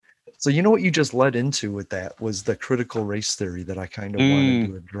So you know what you just led into with that was the critical race theory that I kind of wanted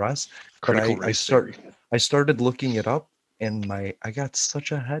to address. But Critical race theory. I started looking it up and I got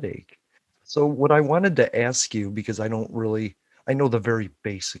such a headache. So what I wanted to ask you, because I know the very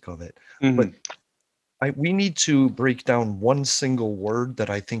basic of it, but we need to break down one single word that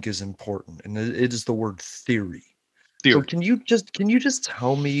I think is important, and it is the word theory. So can you just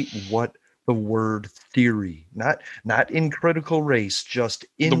tell me what the word theory, not in critical race, just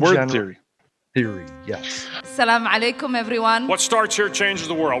in the word general, theory, yes. Assalamu alaikum, everyone. What starts here changes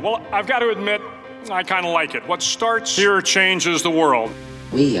the world. Well, I've got to admit, I kind of like it. What starts here changes the world.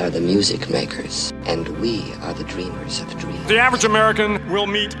 We are the music makers, and we are the dreamers of dreams. The average American will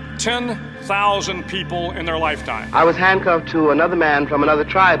meet 10,000 people in their lifetime. I was handcuffed to another man from another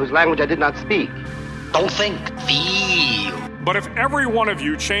tribe whose language I did not speak. Don't think, feel. But if every one of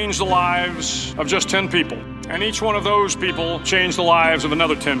you changed the lives of just 10 people, and each one of those people changed the lives of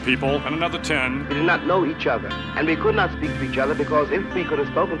another 10 people, and another 10. We did not know each other, and we could not speak to each other because if we could have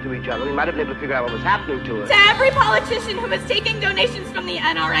spoken to each other, we might have been able to figure out what was happening to us. To every politician who was taking donations from the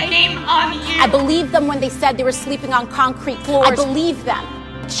NRA, shame on you. I believed them when they said they were sleeping on concrete floors. I believed them.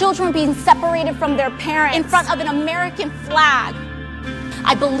 Children were being separated from their parents in front of an American flag.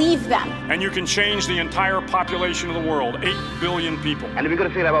 I believe them. And you can change the entire population of the world, 8 billion people. And if we could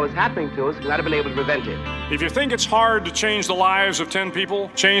have figured out what was happening to us, we might have been able to prevent it. If you think it's hard to change the lives of 10 people,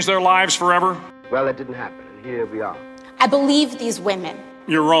 change their lives forever, well, that didn't happen, and here we are. I believe these women.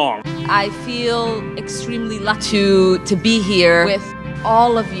 You're wrong. I feel extremely lucky to be here with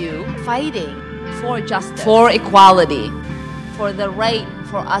all of you fighting for justice, for equality, for the right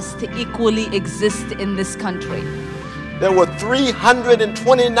for us to equally exist in this country. There were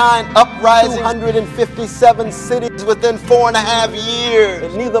 329 uprisings, 257 cities within 4.5 years.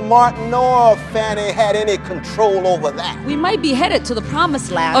 And neither Martin nor Fannie had any control over that. We might be headed to the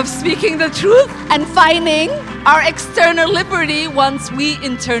promised land of speaking the truth and finding our external liberty once we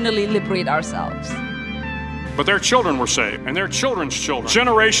internally liberate ourselves. But their children were saved, and their children's children.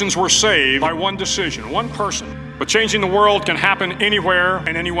 Generations were saved by one decision, one person. But changing the world can happen anywhere,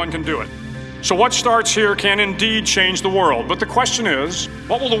 and anyone can do it. So what starts here can indeed change the world. But the question is,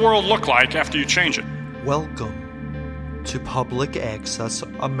 what will the world look like after you change it? Welcome to Public Access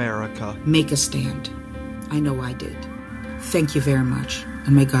America. Make a stand. I know I did. Thank you very much.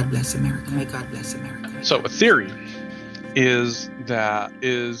 And may God bless America. May God bless America. So a theory is a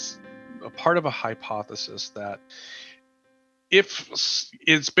part of a hypothesis that if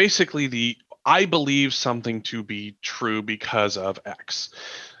it's basically I believe something to be true because of X.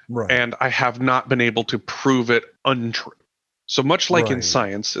 Right. And I have not been able to prove it untrue. So much like in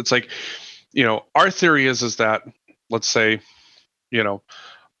science, it's like, our theory is that, let's say, if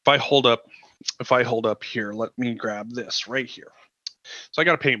I hold up here, let me grab this right here. So I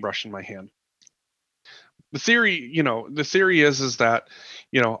got a paintbrush in my hand. The theory is that,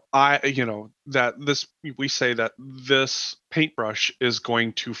 that we say that this paintbrush is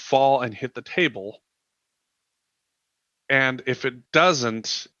going to fall and hit the table. And if it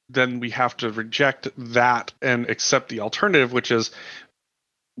doesn't, then we have to reject that and accept the alternative, which is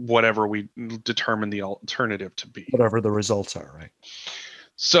whatever we determine the alternative to be. Whatever the results are, right?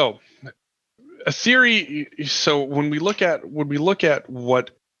 So a theory, so when we look at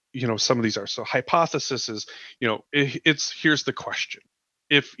what, some of these are, so hypothesis is, here's the question.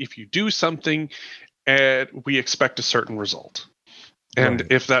 If you do something and we expect a certain result, and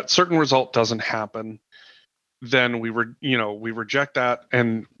if that certain result doesn't happen, then we reject that,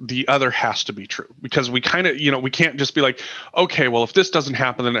 and the other has to be true, because we kind of, we can't just be like, okay, well, if this doesn't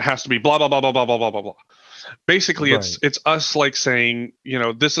happen, then it has to be blah blah blah blah blah blah blah blah blah. Basically, it's us like saying,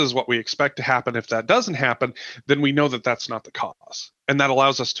 this is what we expect to happen. If that doesn't happen, then we know that that's not the cause, and that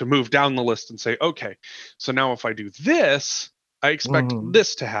allows us to move down the list and say, okay, so now if I do this, I expect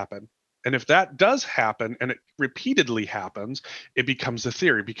this to happen. And if that does happen, and it repeatedly happens, it becomes a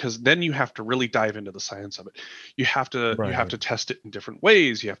theory, because then you have to really dive into the science of it. You have to test it in different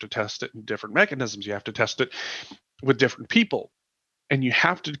ways. You have to test it in different mechanisms. You have to test it with different people, and you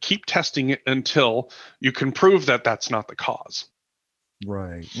have to keep testing it until you can prove that that's not the cause.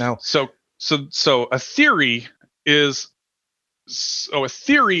 Right. Now, so a theory is a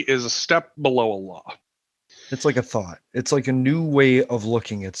step below a law. It's like a thought. It's like a new way of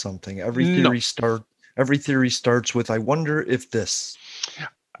looking at something. Every theory starts with, I wonder if this,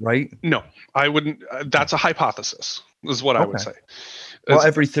 right? No, I wouldn't. That's a hypothesis, is what I would say. Well,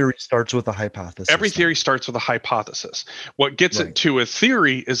 every theory starts with a hypothesis. Every theory starts with a hypothesis. What gets it to a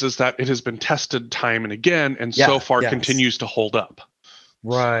theory is that it has been tested time and again, and so far continues to hold up.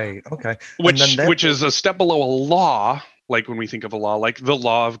 Right. Okay. Which is a step below a law. like when we think of a law, like the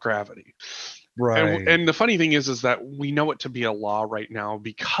law of gravity. Right. And the funny thing is that we know it to be a law right now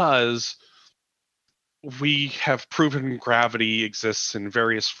because we have proven gravity exists in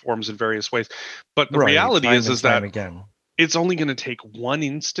various forms in various ways. But the reality is that again, it's only going to take one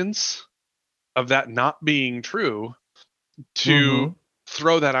instance of that not being true to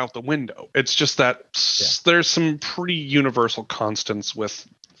throw that out the window. It's just that there's some pretty universal constants with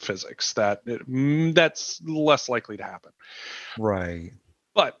physics that's less likely to happen. Right.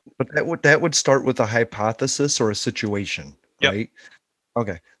 But that would start with a hypothesis or a situation, yep. right?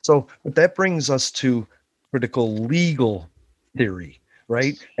 Okay. So that brings us to critical legal theory,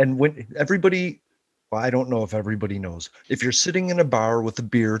 right? And when everybody, well, I don't know if everybody knows, if you're sitting in a bar with a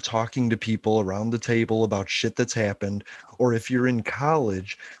beer talking to people around the table about shit that's happened, or if you're in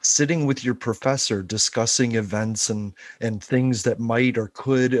college sitting with your professor discussing events and things that might or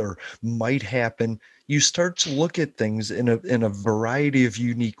could or might happen, you start to look at things in a variety of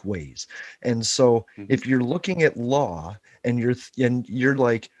unique ways. And so if you're looking at law and you're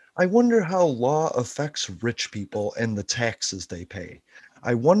like, I wonder how law affects rich people and the taxes they pay.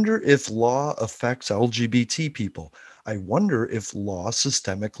 I wonder if law affects LGBT people. I wonder if law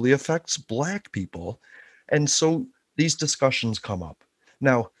systemically affects Black people. And so these discussions come up.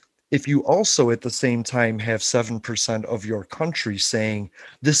 Now, if you also at the same time have 7% of your country saying,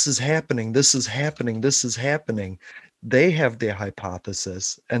 this is happening, this is happening, this is happening, they have their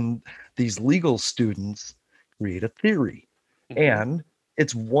hypothesis, and these legal students create a theory. And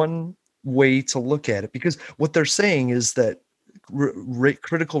it's one way to look at it, because what they're saying is that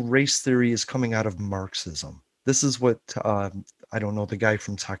critical race theory is coming out of Marxism. This is what, I don't know, the guy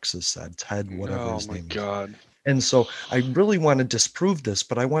from Texas said, Ted, whatever his name is. Oh, my God. And so I really want to disprove this,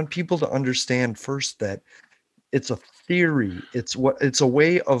 but I want people to understand first that it's a theory. It's a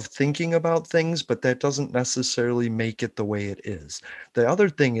way of thinking about things, but that doesn't necessarily make it the way it is. The other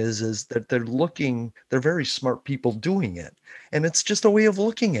thing is that they're very smart people doing it. And it's just a way of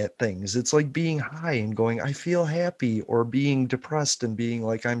looking at things. It's like being high and going, I feel happy, or being depressed and being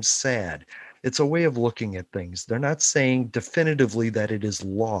like, I'm sad. It's a way of looking at things. They're not saying definitively that it is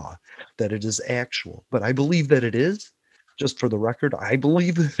law, that it is actual, but I believe that it is. Just for the record, I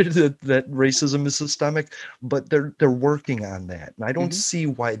believe that racism is systemic, but they're working on that. And I don't see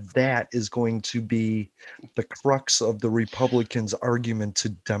why that is going to be the crux of the Republicans' argument to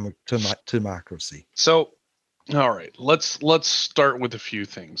democracy. So, all right, let's start with a few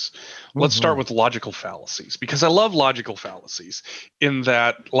things. Let's start with logical fallacies, because I love logical fallacies in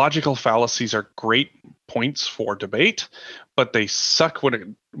that logical fallacies are great points for debate, but they suck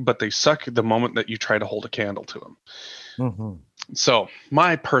the moment that you try to hold a candle to them. So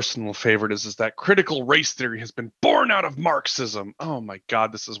my personal favorite is that critical race theory has been born out of Marxism. Oh my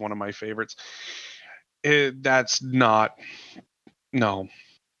God, this is one of my favorites. That's not, no.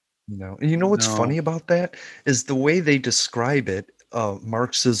 No. You know what's funny about that is the way they describe it,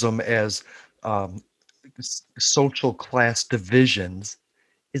 Marxism as social class divisions,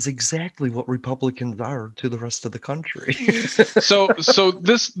 is exactly what Republicans are to the rest of the country. So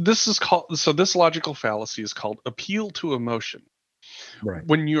this logical fallacy is called appeal to emotion. Right.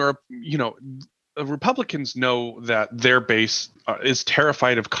 When Republicans know that their base is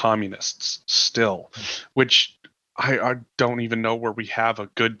terrified of communists still, which I don't even know where we have a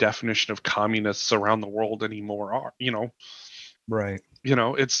good definition of communists around the world anymore. Right.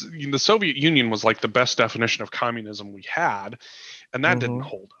 It's the Soviet Union was like the best definition of communism we had, and that didn't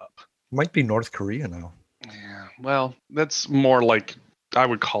hold up. Might be North Korea now. Yeah, well, that's more like, I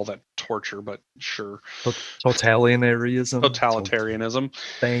would call that torture, but sure. Totalitarianism. Totalitarianism.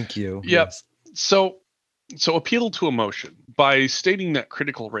 Thank you. Yep. Yes. So appeal to emotion by stating that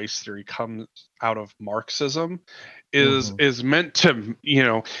critical race theory comes out of Marxism is meant to,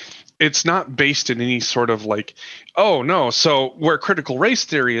 it's not based in any sort of like, oh no. So where critical race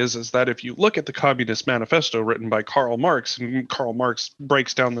theory is that if you look at the Communist Manifesto written by Karl Marx, and Karl Marx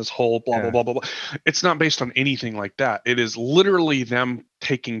breaks down this whole blah, blah, blah, blah, blah. It's not based on anything like that. It is literally them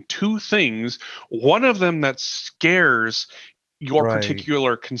taking two things, one of them that scares your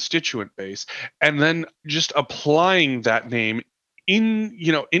particular constituent base, and then just applying that name in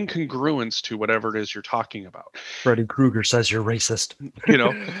congruence to whatever it is you're talking about. Freddy Krueger says you're racist.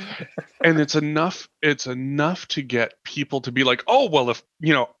 And it's enough to get people to be like, oh well, if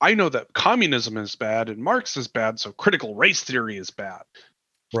I know that communism is bad and Marx is bad, so critical race theory is bad.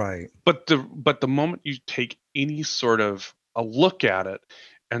 Right. But the moment you take any sort of a look at it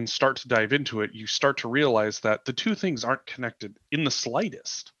and start to dive into it, you start to realize that the two things aren't connected in the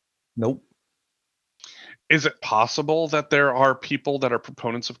slightest. Nope. Is it possible that there are people that are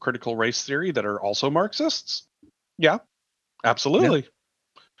proponents of critical race theory that are also Marxists? Yeah. Absolutely.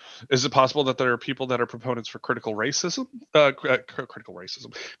 Is it possible that there are people that are proponents for critical racism,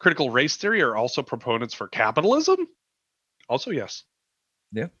 critical race theory, are also proponents for capitalism? Also, yes.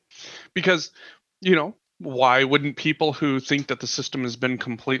 Yeah. Because, why wouldn't people who think that the system has been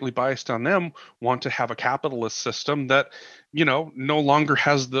completely biased on them want to have a capitalist system that, no longer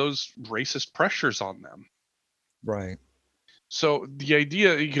has those racist pressures on them? Right. So the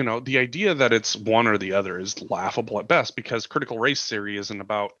idea that it's one or the other is laughable at best, because critical race theory isn't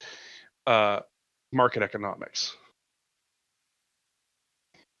about market economics.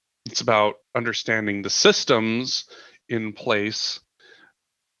 It's about understanding the systems in place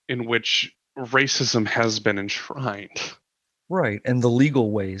in which racism has been enshrined. Right. And the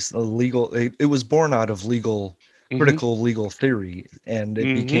legal ways, it was born out of critical legal theory, and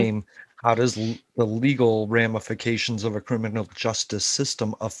it became, how does the legal ramifications of a criminal justice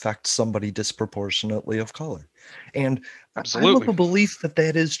system affect somebody disproportionately of color? And I'm of a belief that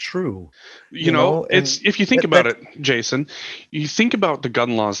is true. It's, if you think about it, Jason, you think about the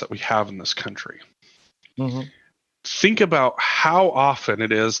gun laws that we have in this country. Think about how often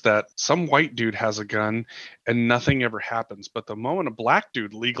it is that some white dude has a gun and nothing ever happens. But the moment a black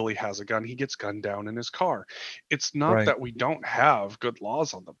dude legally has a gun, he gets gunned down in his car. It's not that we don't have good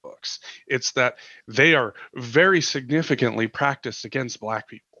laws on the books. It's that they are very significantly practiced against black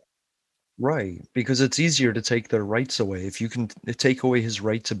people. Right, because it's easier to take their rights away. If you can take away his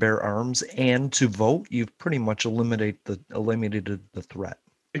right to bear arms and to vote, you've pretty much eliminated the threat.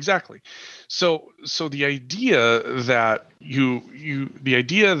 Exactly. So the idea that the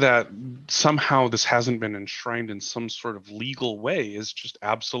idea that somehow this hasn't been enshrined in some sort of legal way is just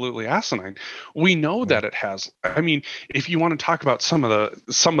absolutely asinine. We know that it has. I mean, if you want to talk about some of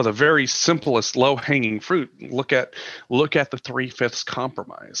the very simplest low-hanging fruit, look at the 3/5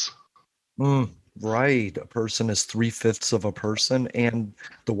 compromise. Right. A person is 3/5 of a person, and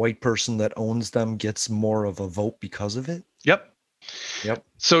the white person that owns them gets more of a vote because of it. Yep. Yep.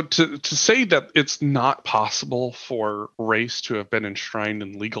 So to say that it's not possible for race to have been enshrined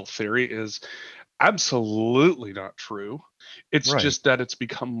in legal theory is absolutely not true. It's just that it's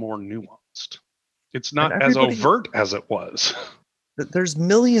become more nuanced. It's not as overt as it was. There's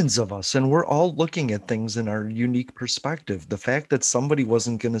millions of us, and we're all looking at things in our unique perspective. The fact that somebody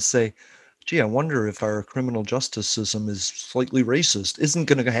wasn't going to say, gee, I wonder if our criminal justice system is slightly racist, isn't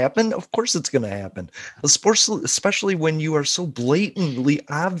going to happen. Of course it's going to happen, especially when you are so blatantly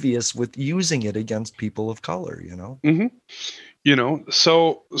obvious with using it against people of color,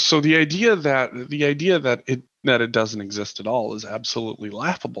 So the idea that it doesn't exist at all is absolutely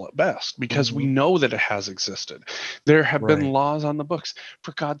laughable at best, because we know that it has existed. There have been laws on the books.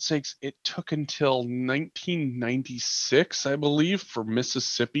 For God's sakes, it took until 1996, I believe, for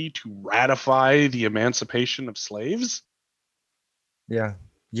Mississippi to ratify the emancipation of slaves. Yeah.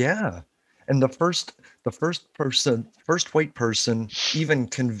 And the first white person even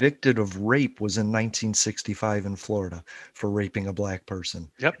convicted of rape was in 1965 in Florida for raping a black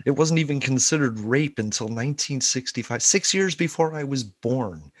person. Yep. It wasn't even considered rape until 1965, 6 years before I was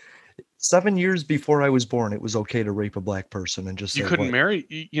born. 7 years before I was born, it was okay to rape a black person and just you couldn't marry.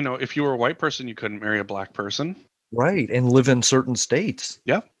 If you were a white person, you couldn't marry a black person. Right, and live in certain states.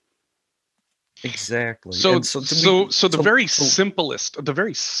 Yeah. Exactly. So the very simplest,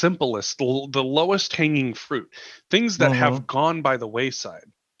 the lowest hanging fruit, things that have gone by the wayside.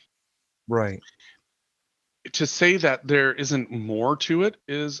 Right. To say that there isn't more to it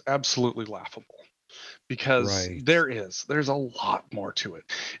is absolutely laughable, because there's a lot more to it.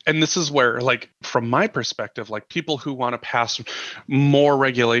 And this is where, like, from my perspective, like, people who want to pass more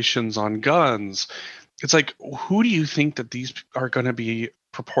regulations on guns, it's like, who do you think that these are going to be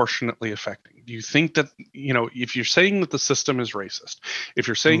proportionately affecting? Do you think that, if you're saying that the system is racist, if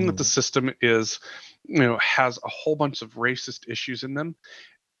you're saying that the system is, has a whole bunch of racist issues in them,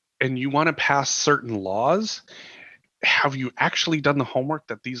 and you want to pass certain laws, have you actually done the homework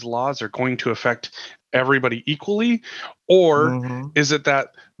that these laws are going to affect everybody equally? Or is it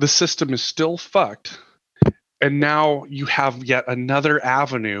that the system is still fucked, and now you have yet another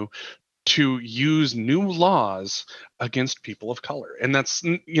avenue to use new laws against people of color? And that's,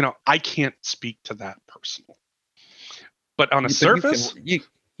 I can't speak to that personally. But on a surface,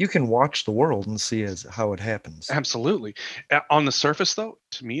 you can watch the world and see how it happens. Absolutely. On the surface, though,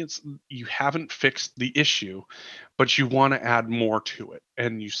 to me, it's, you haven't fixed the issue, but you want to add more to it,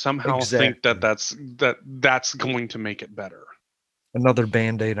 and you somehow think that that's going to make it better. Another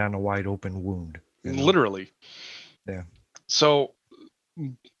Band-Aid on a wide open wound. Literally. Yeah. So,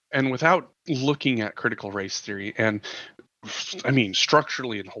 and without looking at critical race theory and, I mean,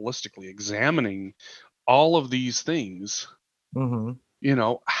 structurally and holistically examining all of these things, Mm-hmm. You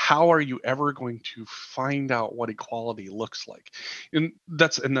know, how are you ever going to find out what equality looks like? And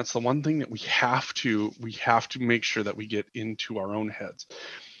that's the one thing that we have to make sure that we get into our own heads.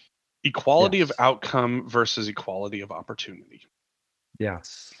 Equality of Yes. outcome versus equality of opportunity.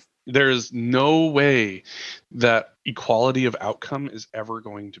 Yes. There is no way that equality of outcome is ever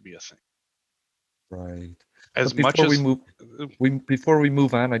going to be a thing. Right. As But much as before we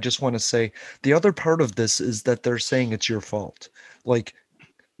move on, I just want to say the other part of this is that they're saying it's your fault. Like,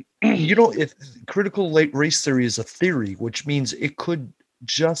 you know, if critical race theory is a theory, which means it could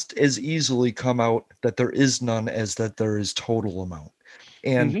just as easily come out that there is none as that there is total amount.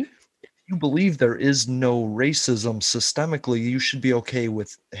 And Mhm. if you believe there is no racism systemically, you should be okay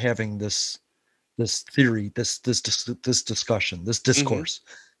with having this theory, this discussion, this discourse.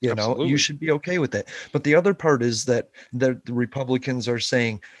 You know, you Absolutely. should be okay with it. But the other part is that the Republicans are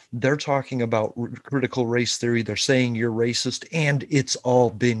saying they're talking about critical race theory. They're saying you're racist, and it's all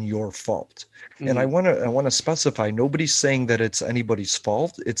been your fault. And I Mhm. want to specify, nobody's saying that it's anybody's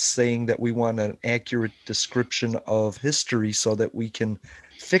fault. It's saying that we want an accurate description of history so that we can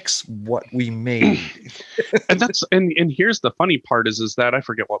fix what we made. And that's and here's the funny part is that I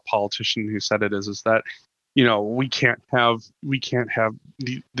forget what politician who said it is that, you know, we can't have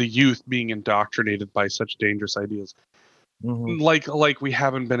the youth being indoctrinated by such dangerous ideas. Mhm. Like we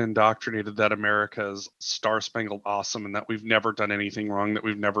haven't been indoctrinated that America is star spangled awesome and that we've never done anything wrong, that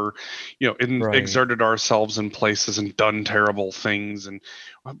we've never, you know, Right. exerted ourselves in places and done terrible things. And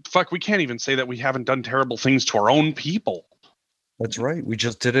fuck, we can't even say that we haven't done terrible things to our own people. That's right. We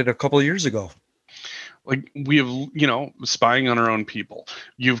just did it a couple of years ago. Like we have, you know, spying on our own people.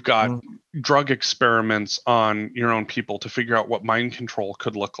 You've got drug experiments on your own people to figure out what mind control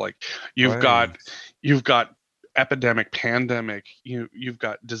could look like. You've got epidemic, pandemic, you've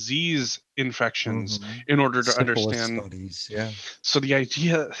got disease infections in order to Syphilis understand studies. Yeah. So the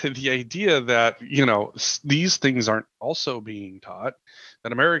idea that, you know, these things aren't also being taught,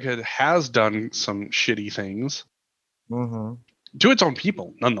 that America has done some shitty things Mm-hmm. to its own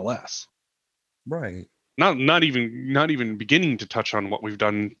people nonetheless. Right. Not even beginning to touch on what we've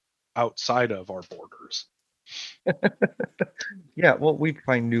done outside of our borders. Yeah, well, we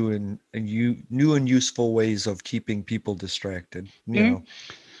find new and useful ways of keeping people distracted. You know,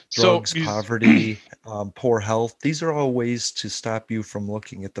 drugs, poverty, poor health. These are all ways to stop you from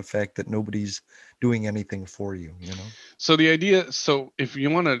looking at the fact that nobody's doing anything for you. You know. So the idea, so if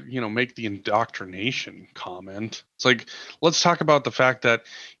you want to, you know, make the indoctrination comment, it's like, let's talk about the fact that,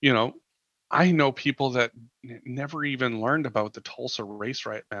 you know, I know people that never even learned about the Tulsa race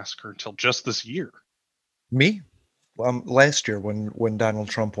riot massacre until just this year. Me? Last year when Donald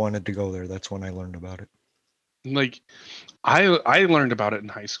Trump wanted to go there, that's when I learned about it. Like, I learned about it in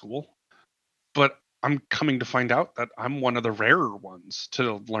high school, but I'm coming to find out that I'm one of the rarer ones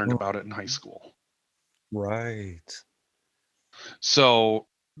to learn about it in high school. Right. So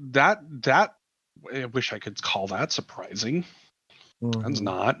that I wish I could call that surprising. That's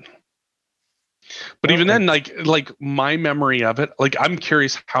not. But even then, like my memory of it, like I'm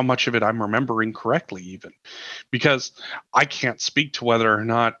curious how much of it I'm remembering correctly, even because I can't speak to whether or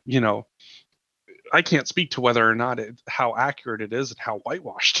not, you know, how accurate it is and how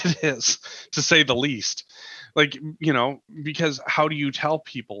whitewashed it is, to say the least. Like, you know, because how do you tell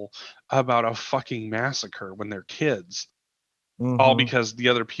people about a fucking massacre when they're kids? All because the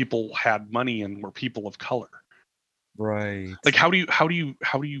other people had money and were people of color. Right. Like how do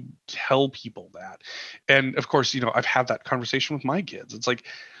you tell people that? And of course, you know, I've had that conversation with my kids. It's like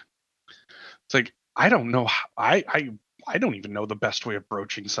I don't know how, I don't even know the best way of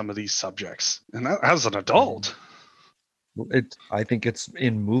broaching some of these subjects. And that, as an adult, I think it's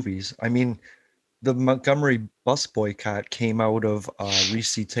in movies. I mean, the Montgomery bus boycott came out of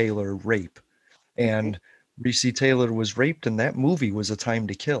Recy Taylor rape, and Recy Taylor was raped, and that movie was A Time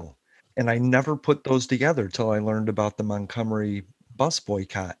to Kill. And I never put those together till I learned about the Montgomery bus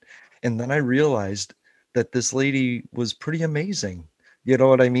boycott. And then I realized that this lady was pretty amazing. You know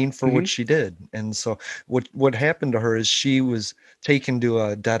what I mean? For what she did. And so what happened to her is she was taken to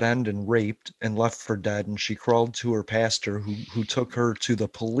a dead end and raped and left for dead. And she crawled to her pastor who took her to the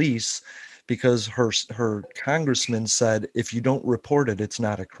police because her congressman said, if you don't report it, it's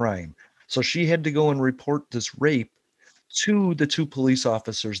not a crime. So she had to go and report this rape to the two police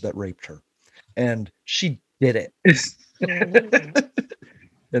officers that raped her, and she did it.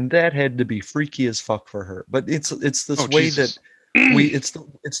 And that had to be freaky as fuck for her. But it's this way that it's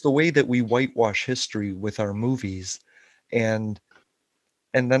the way that we whitewash history with our movies, and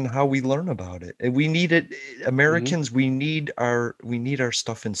and then how we learn about it. And we need it. Americans, we need our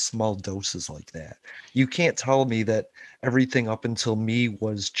stuff in small doses like that. You can't tell me that everything up until me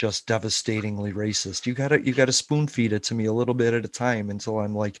was just devastatingly racist. You gotta spoon feed it to me a little bit at a time until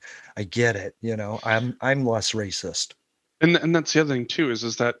I'm like, I get it. I'm less racist. And that's the other thing too,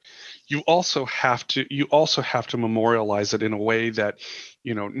 is that you also have to memorialize it in a way that,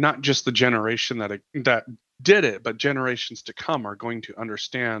 not just the generation that did it, but generations to come are going to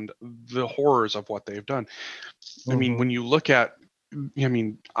understand the horrors of what they've done. I mean, when you look at,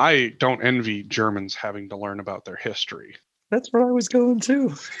 I don't envy Germans having to learn about their history. That's where I was going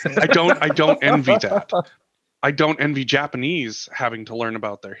too. I don't envy that. I don't envy Japanese having to learn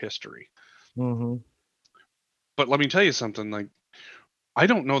about their history. Mm-hmm. But let me tell you something, like, I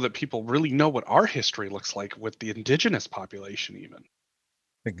don't know that people really know what our history looks like with the indigenous population even.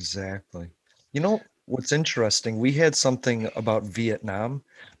 Exactly. What's interesting, we had something about Vietnam,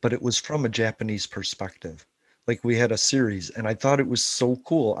 but it was from a Japanese perspective. Like, we had a series, and I thought it was so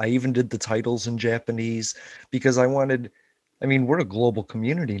cool. I even did the titles in Japanese because we're a global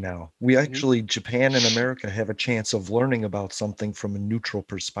community now. We actually, Japan and America have a chance of learning about something from a neutral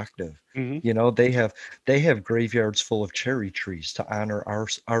perspective. They have graveyards full of cherry trees to honor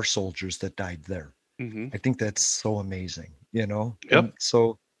our soldiers that died there. I think that's so amazing, Yep. And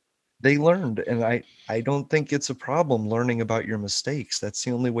so they learned, and I don't think it's a problem learning about your mistakes. That's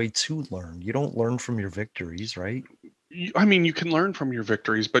the only way to learn. You don't learn from your victories, right? You can learn from your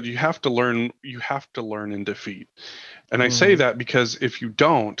victories, but you have to learn in defeat. And I say that because if you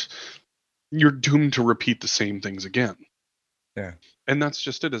don't, you're doomed to repeat the same things again. Yeah. And that's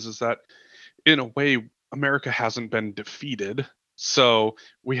just it, is that in a way, America hasn't been defeated, so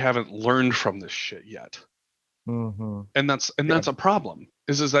we haven't learned from this shit yet. Mm-hmm. And that's a problem.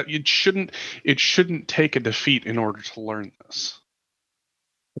 Is that it shouldn't take a defeat in order to learn this.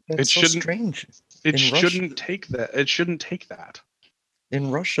 That's so strange. It shouldn't take that. It shouldn't take that.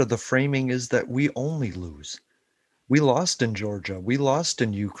 In Russia, the framing is that we only lose. We lost in Georgia. We lost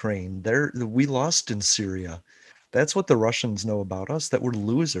in Ukraine. We lost in Syria. That's what the Russians know about us, that we're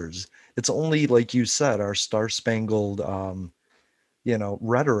losers. It's only, like you said, our star-spangled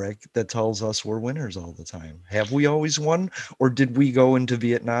rhetoric that tells us we're winners all the time. Have we always won? Or did we go into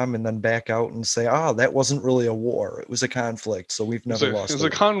Vietnam and then back out and say, that wasn't really a war, it was a conflict, so we've never lost? It was a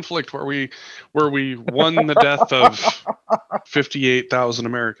conflict where we won the death of 58,000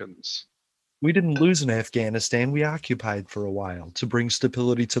 Americans. We didn't lose in Afghanistan. We occupied for a while to bring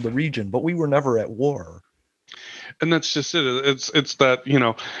stability to the region, but we were never at war. And that's just it. It's that,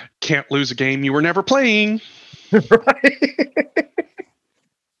 can't lose a game you were never playing. Right.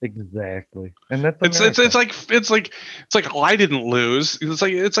 Exactly. And that's it's like well, I didn't lose.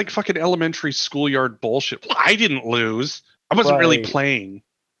 It's like fucking elementary schoolyard bullshit. Well, I didn't lose. I wasn't really playing.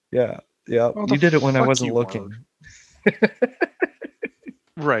 Yeah. You did it when I wasn't looking.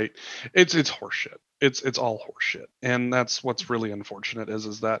 Right. It's horseshit. It's all horseshit. And that's what's really unfortunate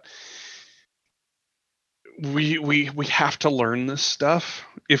is that we have to learn this stuff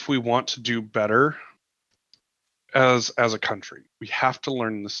if we want to do better as a country. We have to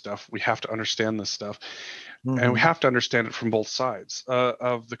learn this stuff. We have to understand this stuff. And we have to understand it from both sides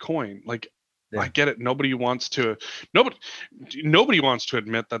of the coin. Like, I get it. Nobody wants to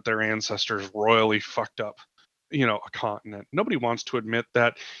admit that their ancestors royally fucked up, a continent. Nobody wants to admit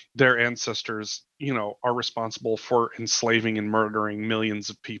that their ancestors, are responsible for enslaving and murdering millions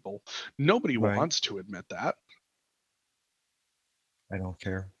of people. Nobody wants to admit that. I don't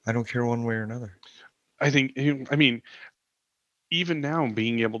care. I don't care one way or another. Even now,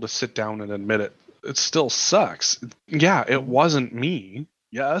 being able to sit down and admit it still sucks. Yeah, it wasn't me.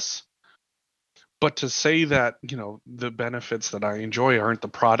 Yes. But to say that, the benefits that I enjoy aren't the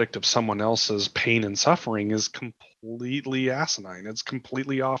product of someone else's pain and suffering is completely asinine. It's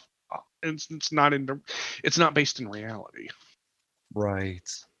completely off. It's not based in reality. Right.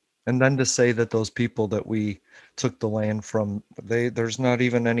 And then to say that those people that we took the land from, there's not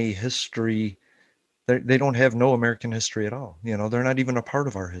even any history. They don't have no American history at all. They're not even a part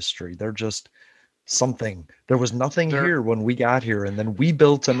of our history. They're just something. There was nothing here when we got here, and then we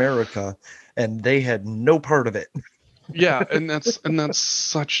built America, and they had no part of it. Yeah, and that's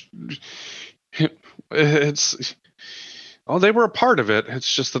such. They were a part of it.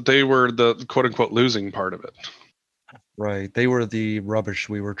 It's just that they were the quote unquote losing part of it. Right. They were the rubbish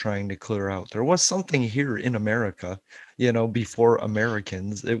we were trying to clear out. There was something here in America, before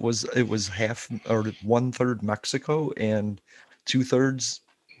Americans. It was half or 1/3 Mexico and 2/3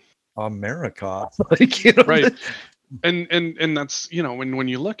 America. Right. And that's, when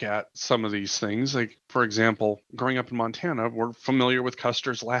you look at some of these things, like, for example, growing up in Montana, we're familiar with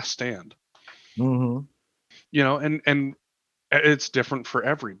Custer's Last Stand. Mm-hmm. And it's different for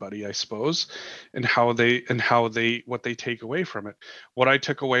everybody, I suppose, and what they take away from it. What I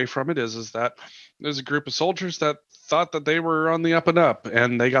took away from it is that there's a group of soldiers that thought that they were on the up and up,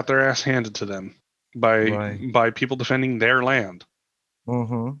 and they got their ass handed to them by people defending their land.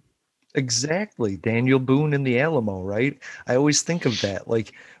 Mm-hmm. Exactly. Daniel Boone in the Alamo, right? I always think of that.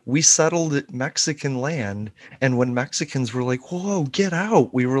 Like, we settled Mexican land, and when Mexicans were like, whoa, get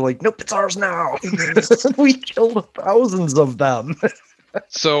out, we were like, nope, it's ours now. We killed thousands of them.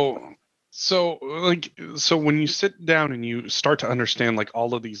 So when you sit down and you start to understand, like,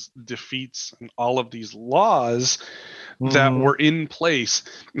 all of these defeats and all of these laws that were in place,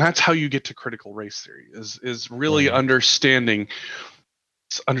 that's how you get to critical race theory, is really understanding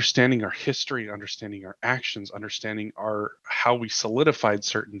our history, understanding our actions, understanding how we solidified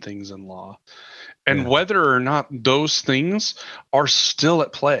certain things in law, and whether or not those things are still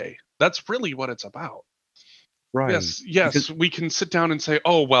at play. That's really what it's about. Right. Yes, because we can sit down and say,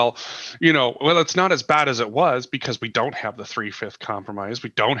 oh, well, it's not as bad as it was because we don't have the 3/5 compromise. We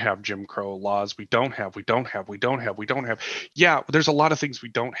don't have Jim Crow laws. We don't have. Yeah, there's a lot of things we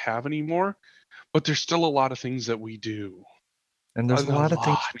don't have anymore, but there's still a lot of things that we do. And there's a lot of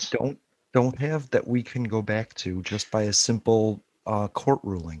things we don't have that we can go back to just by a simple court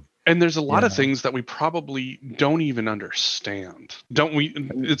ruling. And there's a lot of things that we probably don't even understand. Don't we?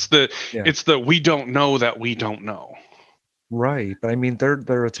 It's the we don't know that we don't know. Right. But I mean,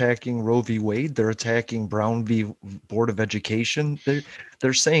 they're attacking Roe v. Wade. They're attacking Brown v. Board of Education.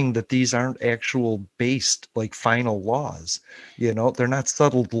 They're saying that these aren't actual based, like, final laws. They're not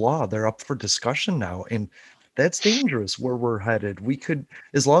settled law. They're up for discussion now. And that's dangerous where we're headed. We could,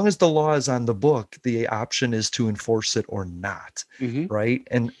 as long as the law is on the book, the option is to enforce it or not. Right.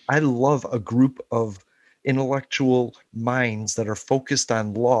 And I love a group of intellectual minds that are focused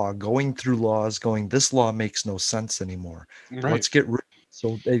on law, going through laws, going, this law makes no sense anymore. Right. Let's get rid of it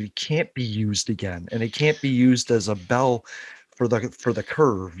so it can't be used again. And it can't be used as a bell for the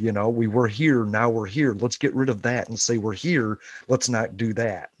curve. We were here, now we're here. Let's get rid of that and say we're here. Let's not do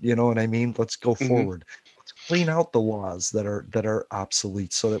that. You know what I mean? Let's go forward. Clean out the laws that are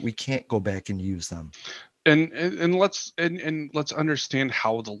obsolete so that we can't go back and use them. And let's understand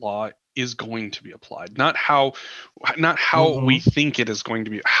how the law is going to be applied, not how we think it is going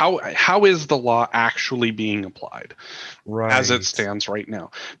to be. How is the law actually being applied as it stands right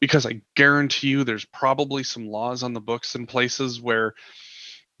now? Because I guarantee you there's probably some laws on the books in places where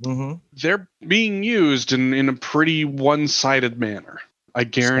they're being used in a pretty one-sided manner. I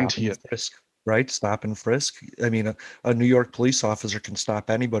guarantee it. Right? Stop and frisk. I mean, a New York police officer can stop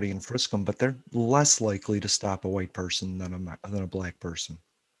anybody and frisk them, but they're less likely to stop a white person than a black person.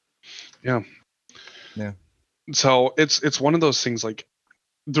 Yeah. Yeah. So it's one of those things, like,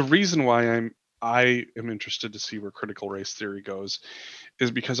 the reason why I am interested to see where critical race theory goes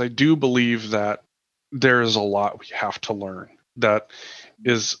is because I do believe that there is a lot we have to learn that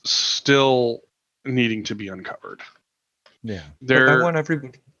is still needing to be uncovered. Yeah. I want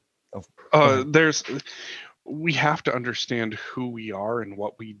everybody. We have to understand who we are and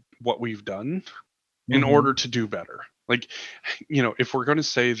what we've done in order to do better. Like, if we're going to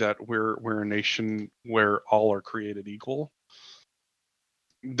say that we're a nation where all are created equal,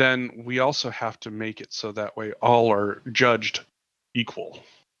 then we also have to make it so that way all are judged equal.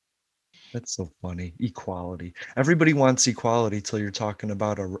 That's so funny. Equality. Everybody wants equality till you're talking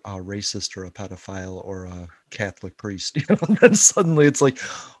about a racist or a pedophile or a Catholic priest. And then suddenly it's like,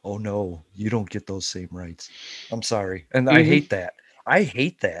 oh no, you don't get those same rights. I'm sorry. And I hate that. I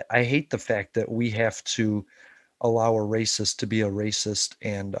hate the fact that we have to allow a racist to be a racist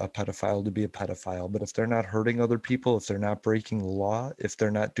and a pedophile to be a pedophile. But if they're not hurting other people, if they're not breaking the law, if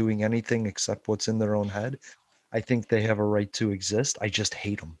they're not doing anything except what's in their own head, I think they have a right to exist. I just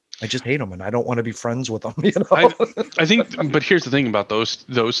hate them. And I don't want to be friends with them. I think, but here's the thing about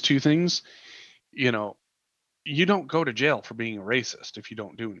those two things. You don't go to jail for being a racist if you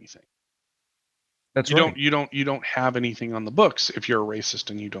don't do anything. That's right. You don't have anything on the books if you're a racist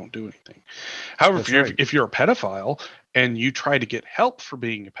and you don't do anything. However, if you're a pedophile and you try to get help for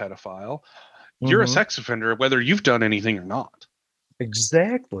being a pedophile, you're a sex offender whether you've done anything or not.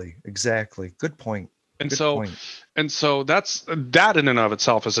 Exactly. Good point. And so that's that in and of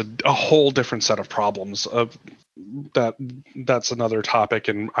itself is a whole different set of problems. That's another topic,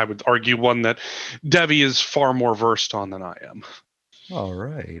 and I would argue one that Debbie is far more versed on than I am. All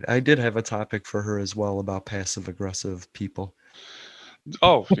right. I did have a topic for her as well about passive aggressive people.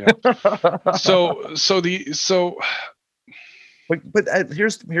 Oh, yeah. But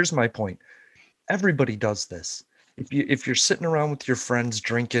here's my point. Everybody does this. If you're sitting around with your friends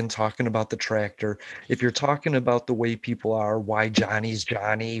drinking, talking about the tractor, if you're talking about the way people are, why Johnny's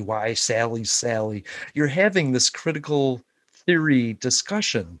Johnny, why Sally's Sally, you're having this critical theory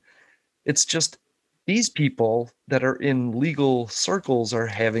discussion. It's just these people that are in legal circles are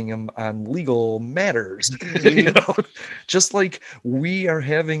having them on legal matters. Just like we are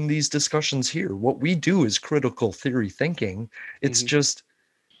having these discussions here. What we do is critical theory thinking. It's just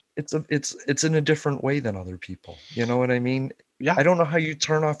it's in a different way than other people. You know what I mean? Yeah. I don't know how you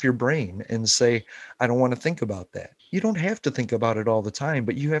turn off your brain and say, I don't want to think about that. You don't have to think about it all the time,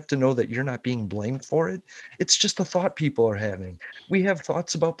 but you have to know that you're not being blamed for it. It's just a thought people are having. We have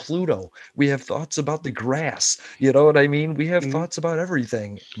thoughts about Pluto. We have thoughts about the grass. You know what I mean? We have thoughts about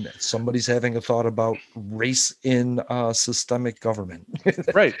everything. Somebody's having a thought about race in systemic government.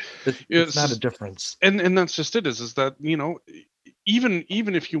 Right. It's not a difference. And that's just it is that, even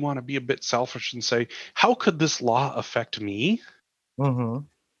if you want to be a bit selfish and say, how could this law affect me?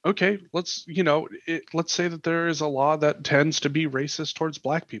 Okay, let's say that there is a law that tends to be racist towards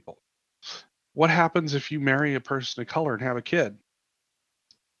Black people. What happens if you marry a person of color and have a kid?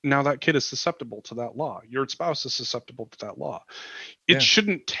 Now that kid is susceptible to that law. Your spouse is susceptible to that law. It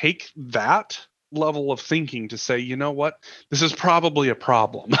shouldn't take that level of thinking to say, you know what, this is probably a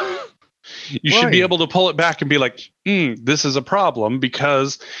problem. You should be able to pull it back and be like, this is a problem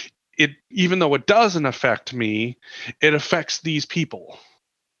because even though it doesn't affect me, it affects these people.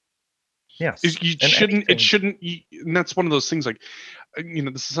 Yes. It shouldn't, and that's one of those things like,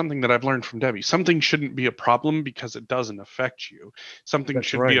 this is something that I've learned from Debbie. Something shouldn't be a problem because it doesn't affect you. Something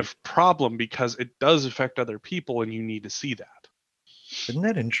should be a problem because it does affect other people and you need to see that. Isn't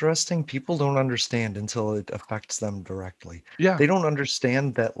that interesting? People don't understand until it affects them directly. Yeah. They don't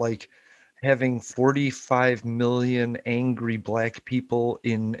understand that, like, having 45 million angry Black people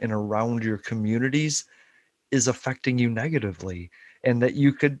in and around your communities is affecting you negatively, and that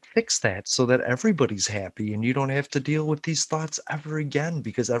you could fix that so that everybody's happy and you don't have to deal with these thoughts ever again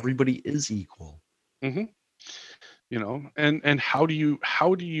because everybody is equal. And how do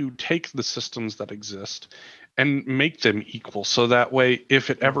you take the systems that exist and make them equal so that way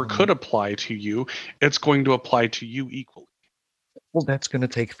if it ever could apply to you, it's going to apply to you equally? Well, that's going to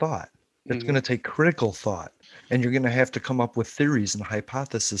take thought. It's going to take critical thought, and you're going to have to come up with theories and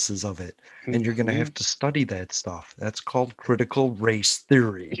hypotheses of it, and you're going to have to study that stuff. That's called critical race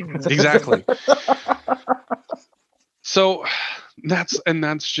theory. Exactly. So that's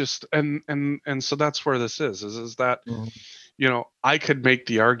just so that's where this is that I could make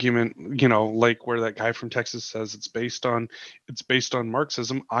the argument, like where that guy from Texas says it's based on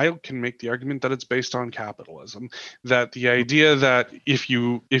Marxism. I can make the argument that it's based on capitalism, that the idea that if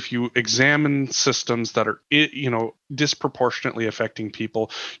you examine systems that are disproportionately affecting people,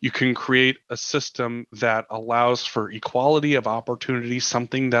 you can create a system that allows for equality of opportunity,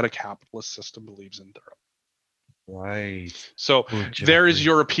 something that a capitalist system believes in thoroughly. Right. So there is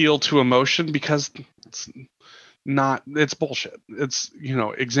your appeal to emotion, because it's bullshit. It's,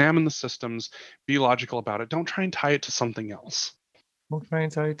 examine the systems, be logical about it. Don't try and tie it to something else. Don't try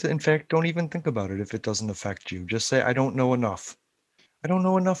and tie it to, in fact, don't even think about it if it doesn't affect you. Just say, I don't know enough. I don't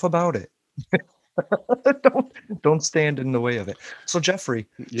know enough about it. Don't stand in the way of it. So Jeffrey,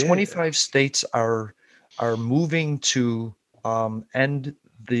 25 states are moving to end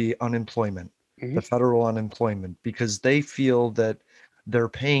the unemployment, the federal unemployment, because they feel that they're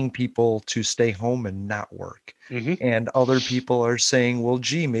paying people to stay home and not work. And other people are saying, well,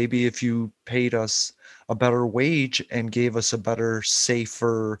 gee, maybe if you paid us a better wage and gave us a better,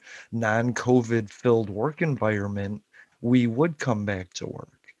 safer, non-COVID filled work environment, we would come back to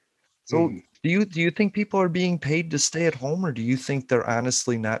work. So do you think people are being paid to stay at home, or do you think they're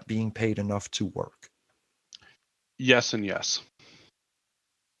honestly not being paid enough to work? Yes and yes.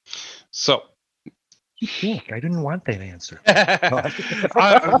 So I didn't want that answer.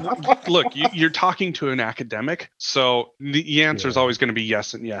 Look, you're talking to an academic, so the answer is always going to be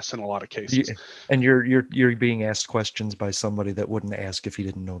yes and yes in a lot of cases. And you're being asked questions by somebody that wouldn't ask if he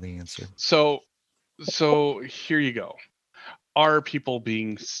didn't know the answer. So here you go. Are people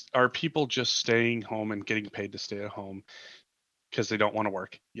just staying home and getting paid to stay at home because they don't want to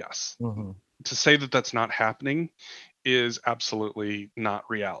work? Yes. To say that that's not happening is absolutely not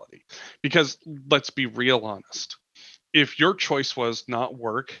reality, because let's be real honest. If your choice was not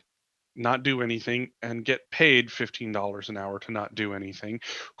work, not do anything, and get paid $15 an hour to not do anything,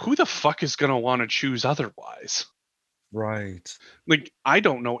 who the fuck is going to want to choose otherwise? Right. Like, I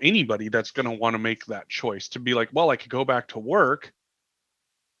don't know anybody that's going to want to make that choice to be like, well, I could go back to work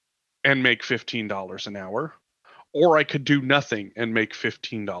and make $15 an hour, or I could do nothing and make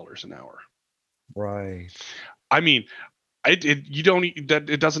 $15 an hour. Right. I mean,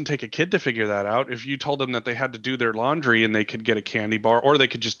 it doesn't take a kid to figure that out. If you told them that they had to do their laundry and they could get a candy bar, or they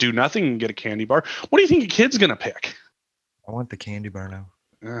could just do nothing and get a candy bar, what do you think a kid's gonna pick? I want the candy bar now.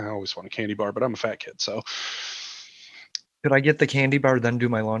 I always want a candy bar, but I'm a fat kid, so. Could I get the candy bar, then do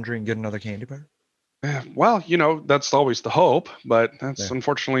my laundry and get another candy bar? Well, that's always the hope, but that's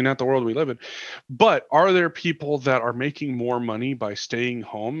unfortunately not the world we live in. But are there people that are making more money by staying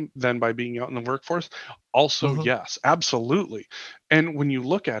home than by being out in the workforce? Also, yes, absolutely. And when you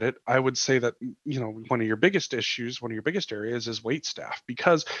look at it, I would say that, one of your biggest areas is wait staff,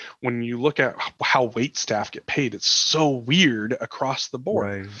 because when you look at how wait staff get paid, it's so weird across the board.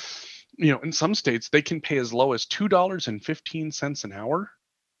 Right. In some states, they can pay as low as $2.15 an hour.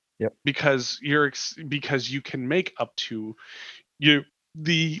 Yep. Because you can make up to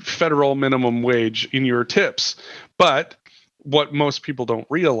the federal minimum wage in your tips. But what most people don't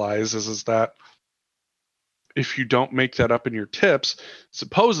realize is that if you don't make that up in your tips,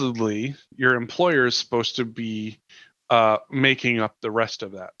 supposedly your employer is supposed to be making up the rest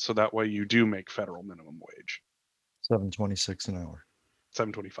of that. So that way you do make federal minimum wage. $7.26 an hour.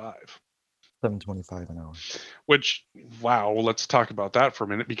 $7.25. $7.25 an hour. Which, wow, let's talk about that for a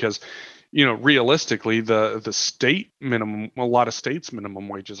minute, because realistically the state minimum, a lot of states' minimum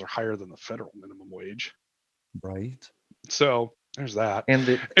wages are higher than the federal minimum wage. Right. So there's that.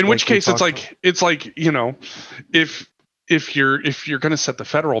 And in which case it's like if you're going to set the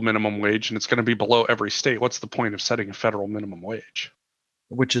federal minimum wage and it's going to be below every state, what's the point of setting a federal minimum wage?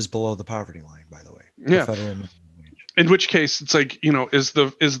 Which is below the poverty line, by the way. Yeah. The federal minimum. In which case it's like,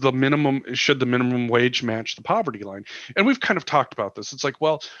 should the minimum wage match the poverty line? And we've kind of talked about this. It's like,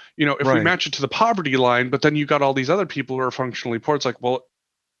 well, if we match it to the poverty line, but then you got all these other people who are functionally poor, it's like, well,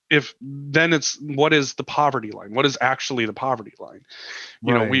 what is the poverty line? What is actually the poverty line?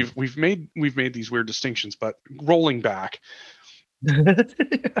 We've made these weird distinctions, but rolling back.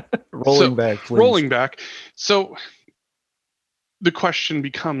 Rolling back. So the question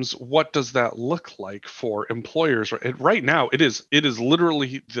becomes, what does that look like for employers? Right now, it is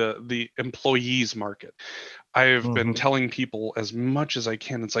literally the employees market. I have been telling people as much as I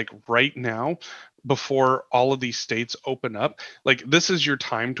can. It's like right now, before all of these states open up, like this is your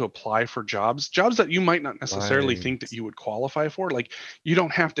time to apply for jobs that you might not necessarily think that you would qualify for. Like you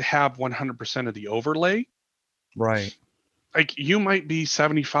don't have to have 100% of the overlay. Right. Like you might be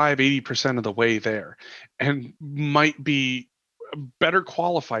 75, 80% of the way there and might be better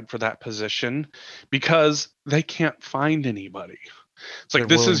qualified for that position because they can't find anybody. It's like,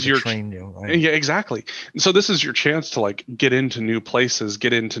 this is your train you, right? Yeah, exactly. And so this is your chance to like get into new places,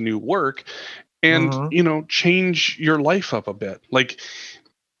 get into new work, and change your life up a bit. Like,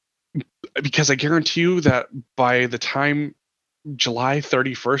 because I guarantee you that by the time July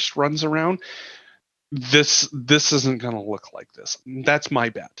 31st runs around, this isn't going to look like this. That's my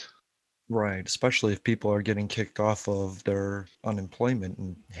bet. Right, especially if people are getting kicked off of their unemployment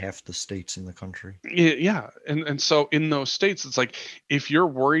in half the states in the country. Yeah, and so in those states, it's like, if you're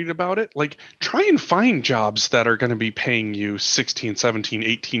worried about it, like try and find jobs that are going to be paying you $16,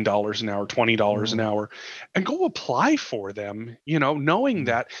 $17, $18 an hour, $20 an hour, and go apply for them, knowing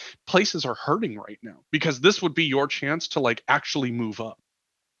that places are hurting right now, because this would be your chance to like actually move up.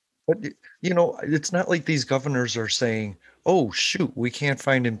 But, it's not like these governors are saying, oh, shoot, we can't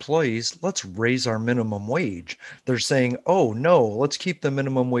find employees, let's raise our minimum wage. They're saying, oh, no, let's keep the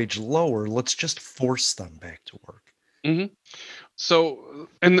minimum wage lower. Let's just force them back to work. Mm-hmm. So,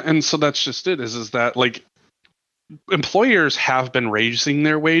 and so that's just it, is that like employers have been raising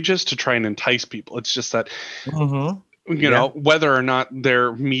their wages to try and entice people. It's just that, whether or not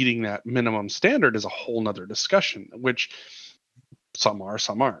they're meeting that minimum standard is a whole nother discussion, which some are,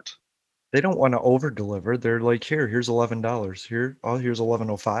 some aren't. They don't want to over deliver. They're like, here's $11. Here's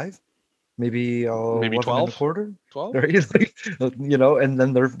 $11.05. Maybe 12 $12. Right? And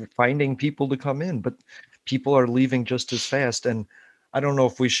then they're finding people to come in, but people are leaving just as fast. And I don't know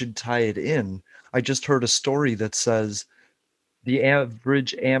if we should tie it in. I just heard a story that says the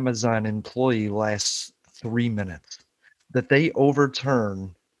average Amazon employee lasts 3 minutes, that they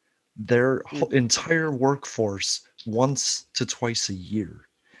overturn their entire workforce once to twice a year,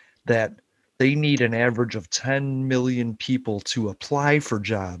 that they need an average of 10 million people to apply for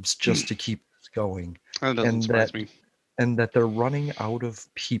jobs just to keep this going. That doesn't surprise me. And that they're running out of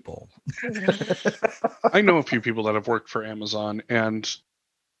people. I know a few people that have worked for Amazon, and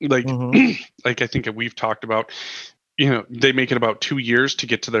like, like I think we've talked about, they make it about 2 years to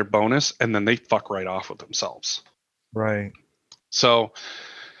get to their bonus, and then they fuck right off with themselves. Right. So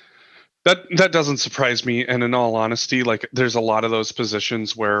That doesn't surprise me. And in all honesty, like there's a lot of those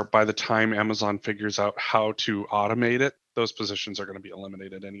positions where by the time Amazon figures out how to automate it, those positions are going to be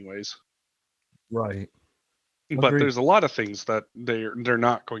eliminated anyways. Right. But Agreed. there's a lot of things that they're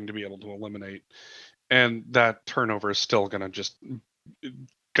not going to be able to eliminate, and that turnover is still going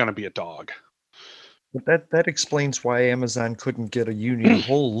to be a dog. But that explains why Amazon couldn't get a union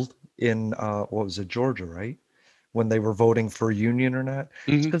hold in what was it, Georgia, right? When they were voting for a union or not,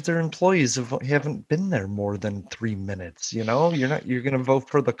 it's because their employees haven't been there more than 3 minutes. You know, you're going to vote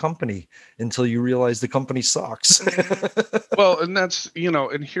for the company until you realize the company sucks. Well, and that's,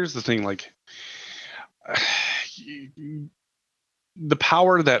 and here's the thing, like the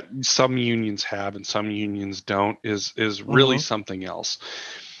power that some unions have and some unions don't is really something else.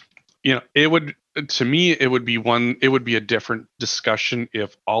 It would, to me, it would be a different discussion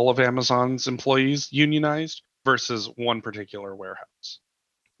if all of Amazon's employees unionized versus one particular warehouse.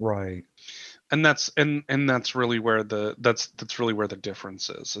 Right. And that's really where that's really where the difference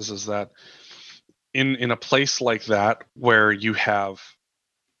is that in a place like that where you have,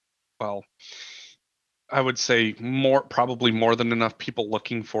 well, I would say probably more than enough people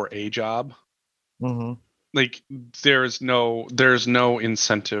looking for a job. Like there's no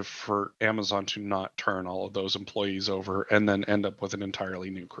incentive for Amazon to not turn all of those employees over and then end up with an entirely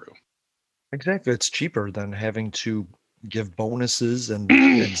new crew. Exactly. It's cheaper than having to give bonuses and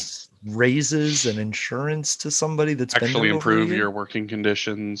raises and insurance to somebody that's actually been there improve your working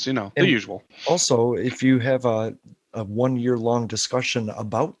conditions, the usual. Also, if you have a 1 year long discussion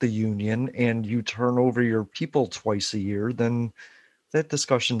about the union and you turn over your people twice a year, then that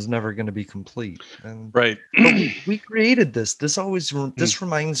discussion's never going to be complete. And right. we created this. This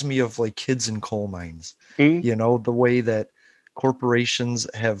reminds me of like kids in coal mines. The way that corporations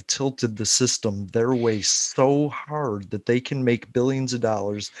have tilted the system their way so hard that they can make billions of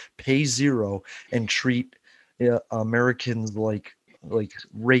dollars, pay zero, and treat Americans like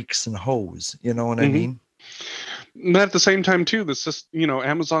rakes and hoes. You know what I mean? And at the same time, too,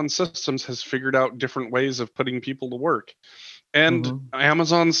 Amazon Systems has figured out different ways of putting people to work. And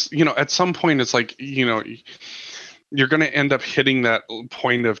Amazon's, at some point, it's like, you're going to end up hitting that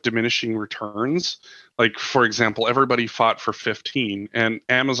point of diminishing returns. Like, for example, everybody fought for 15, and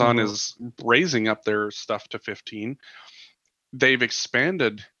Amazon is raising up their stuff to 15. They've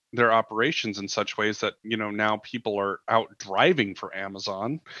expanded their operations in such ways that, now people are out driving for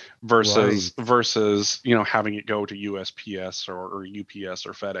Amazon versus having it go to USPS or UPS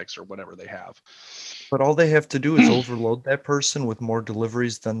or FedEx or whatever they have. But all they have to do is overload that person with more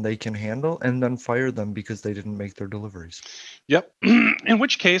deliveries than they can handle and then fire them because they didn't make their deliveries. Yep. In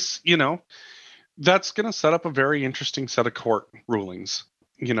which case, that's going to set up a very interesting set of court rulings.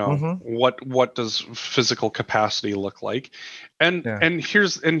 What does physical capacity look like? And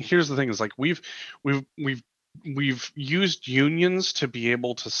here's the thing is like we've used unions to be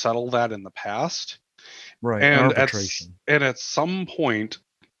able to settle that in the past. Right. And arbitration. At some point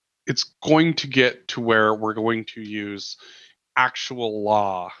it's going to get to where we're going to use actual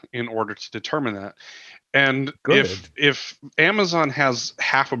law in order to determine that. And if Amazon has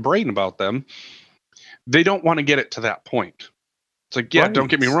half a brain about them, they don't want to get it to that point. It's like, don't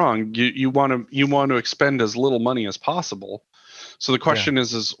get me wrong. You want to expend as little money as possible. So the question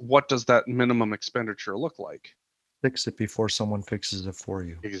is what does that minimum expenditure look like? Fix it before someone fixes it for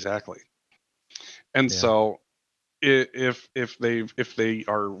you. Exactly. And so if they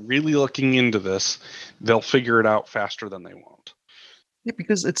are really looking into this, they'll figure it out faster than they won't. Yeah,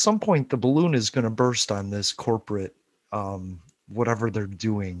 because at some point the balloon is going to burst on this corporate, whatever they're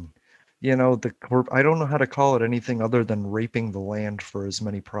doing. I don't know how to call it anything other than raping the land for as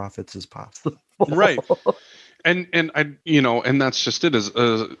many profits as possible. Right. And that's just it,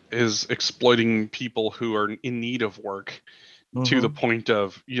 is exploiting people who are in need of work to the point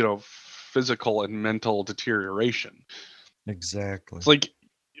of, physical and mental deterioration. Exactly. It's like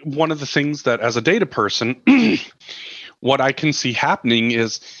one of the things that as a data person, what I can see happening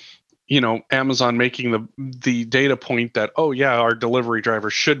is, Amazon making the data point that, our delivery driver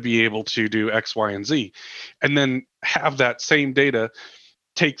should be able to do X, Y, and Z, and then have that same data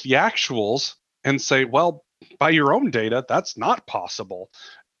take the actuals and say, well, by your own data, that's not possible.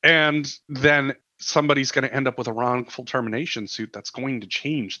 And then somebody's going to end up with a wrongful termination suit that's going to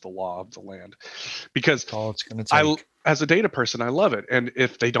change the law of the land. Because as a data person, I love it. And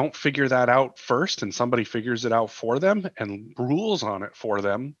if they don't figure that out first and somebody figures it out for them and rules on it for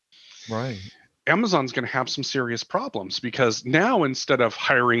them, right, Amazon's going to have some serious problems, because now instead of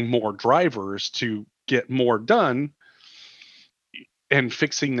hiring more drivers to get more done, and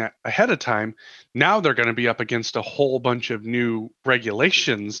fixing that ahead of time, now they're going to be up against a whole bunch of new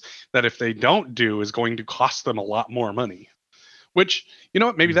regulations that if they don't do is going to cost them a lot more money. Which, you know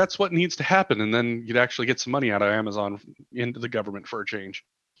what, maybe that's what needs to happen, and then you'd actually get some money out of Amazon into the government for a change.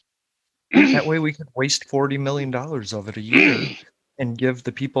 That way we could waste $40 million of it a year and give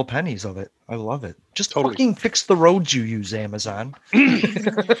the people pennies of it. I love it. Just fucking fix the roads you use, Amazon.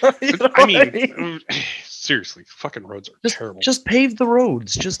 I mean, seriously, fucking roads are terrible. Just pave the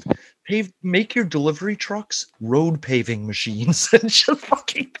roads. Just make your delivery trucks road paving machines and just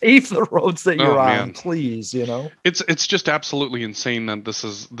fucking pave the roads that you're on, please, you know? It's just absolutely insane that this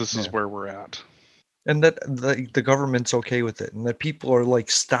is where we're at. And that the government's okay with it, and that people are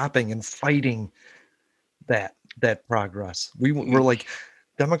like stopping and fighting that progress. We're like,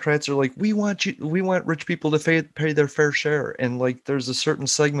 Democrats are like, we want rich people to pay their fair share, and like there's a certain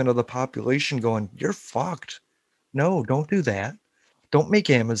segment of the population going, you're fucked. No, don't do that. Don't make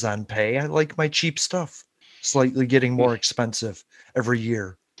Amazon pay. I like my cheap stuff slightly getting more expensive every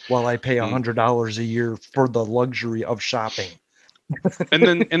year while I pay $100 a year for the luxury of shopping. and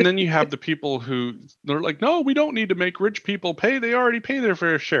then you have the people who they're like, no, we don't need to make rich people pay. They already pay their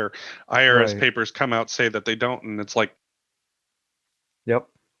fair share. IRS papers come out, say that they don't, and it's like, yep.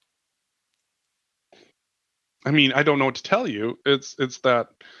 I mean, I don't know what to tell you. It's that,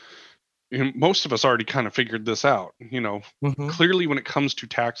 you know, most of us already kind of figured this out. You know, clearly when it comes to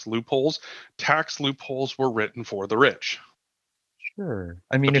tax loopholes were written for the rich. Sure.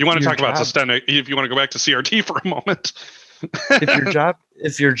 I mean, if you want to talk about systemic, if you want to go back to CRT for a moment.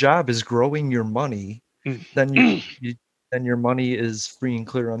 if your job is growing your money, then then your money is free and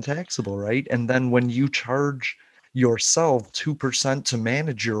clear untaxable, right? And then when you charge yourself 2% to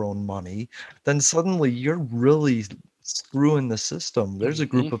manage your own money, then suddenly you're really screwing the system. There's a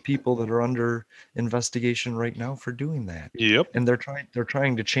group of people that are under investigation right now for doing that. Yep. And they're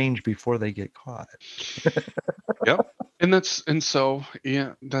trying to change before they get caught. Yep. And so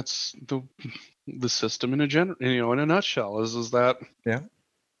that's the system in a nutshell is that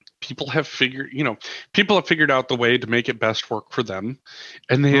people have figured out the way to make it best work for them,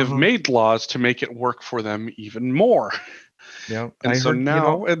 and they have made laws to make it work for them even more. Yeah. And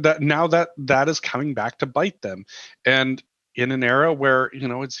now that is coming back to bite them. And in an era where, you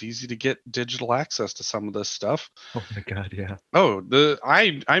know, it's easy to get digital access to some of this stuff. Oh my God, yeah. Oh,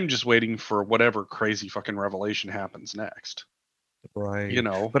 I'm just waiting for whatever crazy fucking revelation happens next. Right. You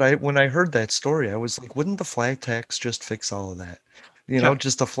know. But when I heard that story, I was like, wouldn't the flat tax just fix all of that? You know,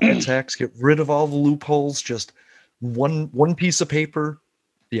 just a flat tax, get rid of all the loopholes, just one piece of paper.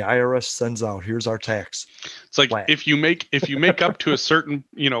 The IRS sends out, here's our tax. It's like if you make up to a certain,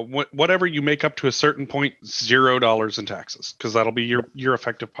 you know, whatever you make up to a certain point, $0 in taxes, because that'll be your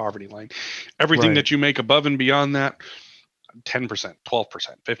effective poverty line. Everything that you make above and beyond that, 10%,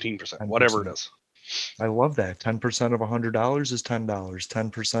 12%, 15%, whatever it is. I love that. 10% of $100 is $10.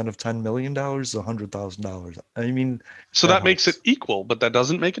 10% of $10 million is $100,000. I mean, so that makes it equal, but that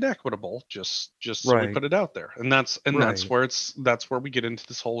doesn't make it equitable. Just so we put it out there, and that's where we get into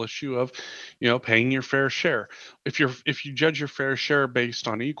this whole issue of, you know, paying your fair share. If you judge your fair share based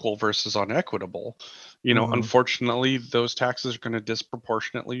on equal versus on equitable, you know, unfortunately, those taxes are going to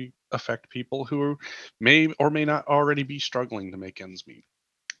disproportionately affect people who may or may not already be struggling to make ends meet.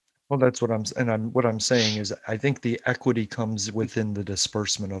 Well, that's what I'm saying is I think the equity comes within the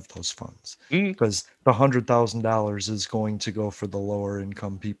disbursement of those funds, because the $100,000 is going to go for the lower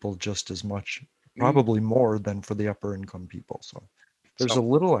income people just as much, probably more than for the upper income people. So there's a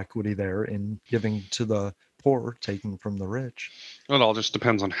little equity there in giving to the poor, taking from the rich. It all just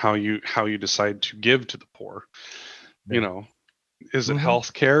depends on how you decide to give to the poor. Yeah. You know, is it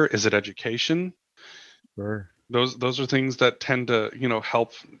healthcare? Is it education? Sure. Those are things that tend to, you know,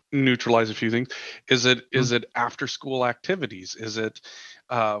 help neutralize a few things. Is it after school activities? Is it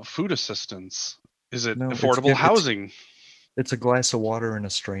food assistance? Is it affordable housing? It's a glass of water and a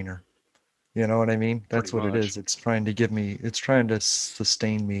strainer. You know what I mean? That's what it is. It's trying to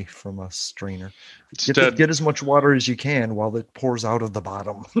sustain me from a strainer. Get as much water as you can while it pours out of the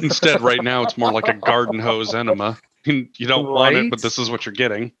bottom. Instead, right now, it's more like a garden hose enema. You don't want it, but this is what you're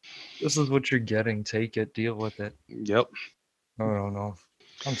getting. This is what you're getting. Take it. Deal with it. Yep. I don't know.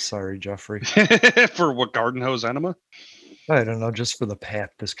 I'm sorry, Jeffrey. For what, garden hose enema? I don't know. Just for the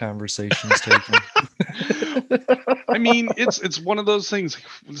path this conversation's taking. I mean, it's one of those things.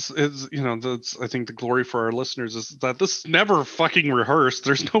 You know, I think the glory for our listeners is that this is never fucking rehearsed.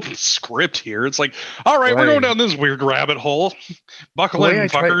 There's no script here. It's like, all right, we're going down this weird rabbit hole. Buckle in,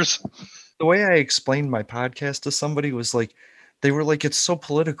 fuckers. The way I explained my podcast to somebody was like, They were like, it's so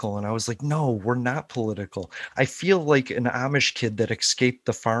political. And I was like, no, we're not political. I feel like an Amish kid that escaped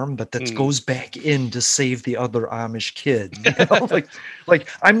the farm, but that goes back in to save the other Amish kid. You know? like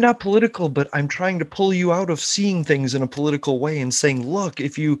I'm not political, but I'm trying to pull you out of seeing things in a political way and saying, look,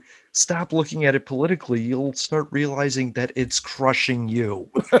 if you stop looking at it politically, you'll start realizing that it's crushing you.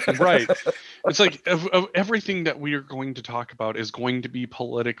 Right. It's like of everything that we are going to talk about is going to be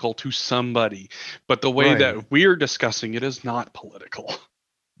political to somebody, but the way that we're discussing it is not political.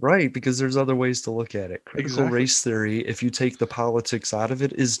 Right, because there's other ways to look at it. Critical race theory, if you take the politics out of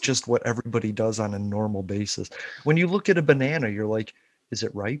it, is just what everybody does on a normal basis. When you look at a banana, you're like, is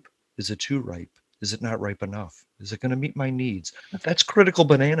it ripe? Is it too ripe? Is it not ripe enough? Is it going to meet my needs? That's critical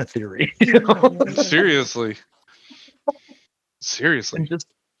banana theory. You know? Seriously. And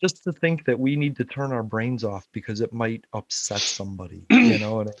just to think that we need to turn our brains off because it might upset somebody, you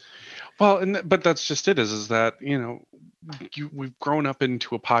know? Well, but that's just it. Is that, you know, we've grown up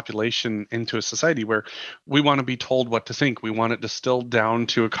into a population, into a society where we want to be told what to think. We want it distilled down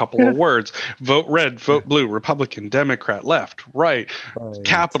to a couple of words: vote red, vote blue, Republican, Democrat, left, right,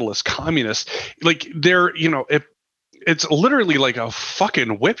 capitalist, communist. Like they're, you know, it's literally like a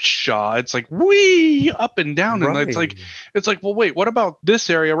fucking whipsaw. It's like wee up and down, and it's like, well, wait, what about this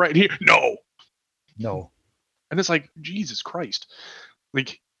area right here? No. And it's like, Jesus Christ,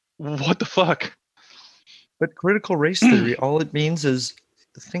 like, what the fuck? But critical race theory, all it means is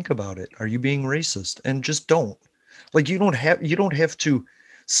think about it. Are you being racist? And just don't. Like you don't have to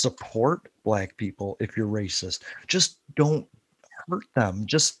support black people if you're racist. Just don't hurt them.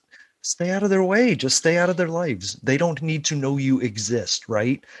 Just stay out of their way. Just stay out of their lives. They don't need to know you exist,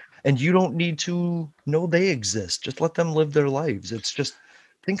 right? And you don't need to know they exist. Just let them live their lives. It's just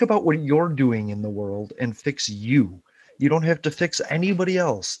think about what you're doing in the world and fix you. You don't have to fix anybody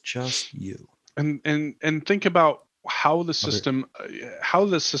else, just you. And think about how the system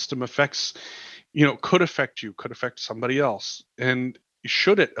affects, you know, could affect you, could affect somebody else, and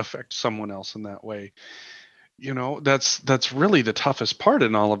should it affect someone else in that way? You know, that's really the toughest part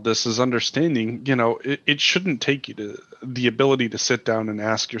in all of this, is understanding, you know, it shouldn't take you to the ability to sit down and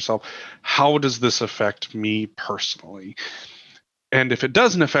ask yourself, how does this affect me personally? And if it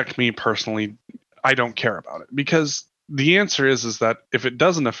doesn't affect me personally, I don't care about it, because the answer is that if it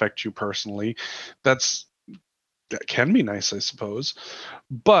doesn't affect you personally, that can be nice, I suppose,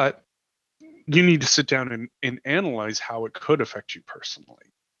 but you need to sit down and analyze how it could affect you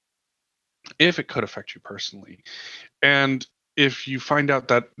personally. If it could affect you personally, and if you find out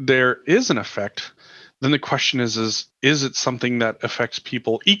that there is an effect, then the question is it something that affects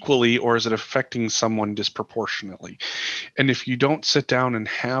people equally, or is it affecting someone disproportionately? And if you don't sit down and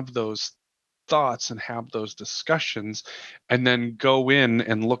have those thoughts and have those discussions and then go in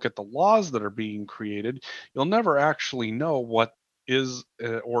and look at the laws that are being created, you'll never actually know what is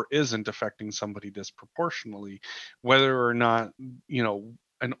or isn't affecting somebody disproportionately, whether or not, you know,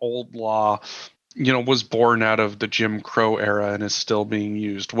 an old law, you know, was born out of the Jim Crow era and is still being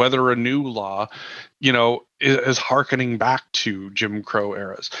used, whether a new law, you know, is hearkening back to Jim Crow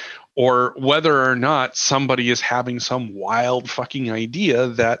eras, or whether or not somebody is having some wild fucking idea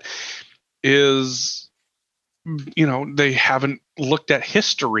that is, you know, they haven't looked at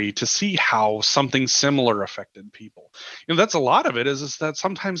history to see how something similar affected people. You know, that's a lot of it is that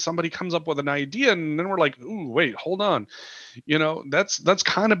sometimes somebody comes up with an idea and then we're like, ooh, wait, hold on. You know, that's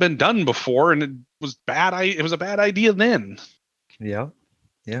kind of been done before, and it was bad. It was a bad idea then. Yeah.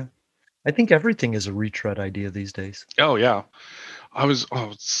 Yeah. I think everything is a retread idea these days. Oh yeah. I was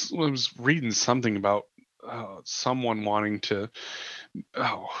reading something about someone wanting to,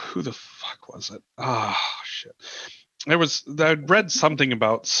 who the fuck was it? Shit. I'd read something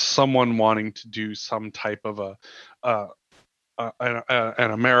about someone wanting to do some type of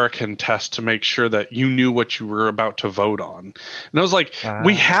an American test to make sure that you knew what you were about to vote on. And I was like,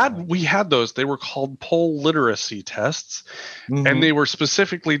 we had those. They were called poll literacy tests, and they were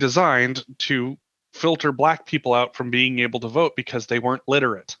specifically designed to filter black people out from being able to vote because they weren't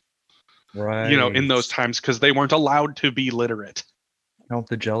literate. Right. You know, in those times, because they weren't allowed to be literate. Count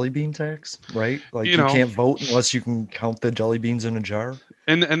the jelly bean tax, right? Like you can't vote unless you can count the jelly beans in a jar.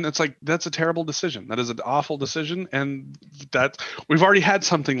 And it's like, that's a terrible decision. That is an awful decision. And that we've already had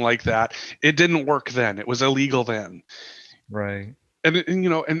something like that. It didn't work then. It was illegal then. Right. And you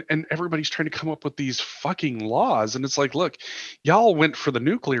know, and everybody's trying to come up with these fucking laws. And it's like, look, y'all went for the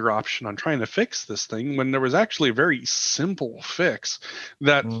nuclear option on trying to fix this thing when there was actually a very simple fix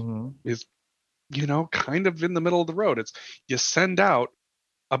that is, you know, kind of in the middle of the road. It's you send out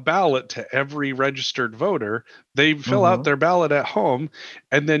a ballot to every registered voter. They fill out their ballot at home,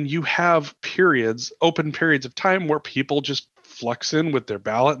 and then you have open periods of time where people just flux in with their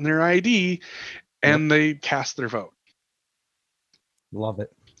ballot and their ID, and they cast their vote. Love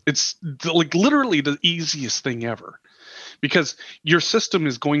it. It's like literally the easiest thing ever, because your system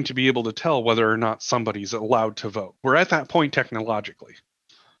is going to be able to tell whether or not somebody's allowed to vote. We're at that point technologically.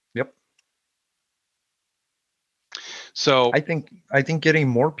 Yep. So I think getting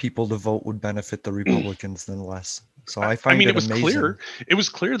more people to vote would benefit the Republicans than less. So I find it was amazing. clear. It was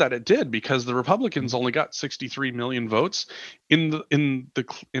clear that it did, because the Republicans only got 63 million votes in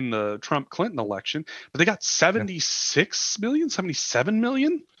the Trump-Clinton election, but they got 76 million, 77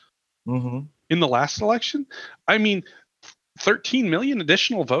 million in the last election. I mean, 13 million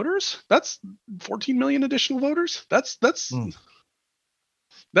additional voters. That's 14 million additional voters. That's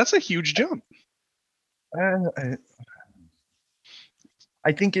a huge jump.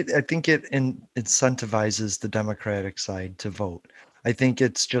 I think it incentivizes the Democratic side to vote. I think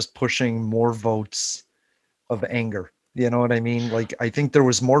it's just pushing more votes of anger. You know what I mean? Like, I think there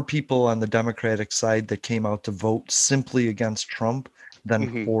was more people on the Democratic side that came out to vote simply against Trump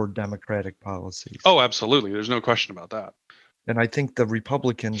than for Democratic policies. Oh, absolutely. There's no question about that. And I think the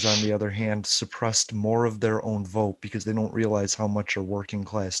Republicans, on the other hand, suppressed more of their own vote because they don't realize how much are working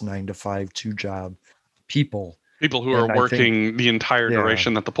class 9-to-5, 2-job people. People who are working the entire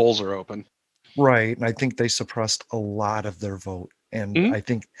duration that the polls are open. Right. And I think they suppressed a lot of their vote. And I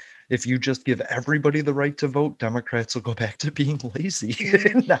think if you just give everybody the right to vote, Democrats will go back to being lazy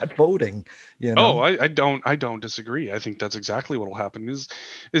and not voting. You know? Oh, I don't disagree. I think that's exactly what will happen is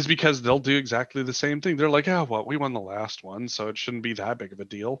because they'll do exactly the same thing. They're like, oh, well, we won the last one, so it shouldn't be that big of a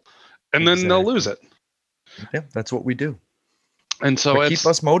deal. And then they'll lose it. Yeah, that's what we do. And so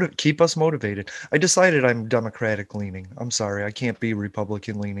keep us motivated. I decided I'm Democratic leaning. I'm sorry, I can't be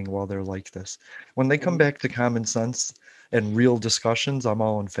Republican leaning while they're like this. When they come back to common sense and real discussions, I'm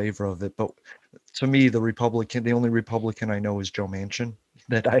all in favor of it. But to me, the only Republican I know is Joe Manchin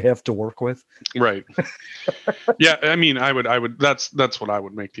that I have to work with. Right. Yeah, I mean, I would. That's what I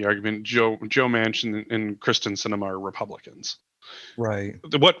would make the argument. Joe Manchin and Kristen Sinema are Republicans. Right.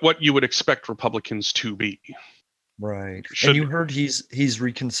 What you would expect Republicans to be. Right. And you heard he's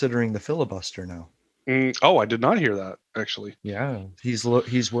reconsidering the filibuster now. Oh, I did not hear that, actually. Yeah, he's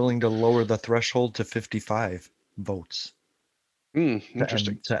willing to lower the threshold to 55 votes.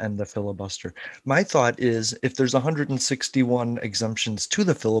 Interesting. To end the filibuster. My thought is, if there's 161 exemptions to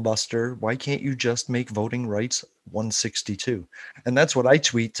the filibuster, why can't you just make voting rights 162? And that's what I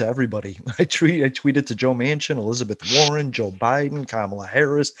tweet to everybody. I tweeted to Joe Manchin, Elizabeth Warren, Joe Biden, Kamala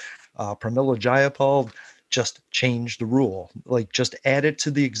Harris, Pramila Jayapal. Just change the rule. Like, just add it to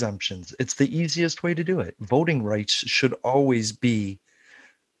the exemptions. It's the easiest way to do it. Voting rights should always be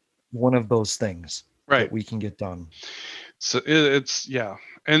one of those things that we can get done. So it's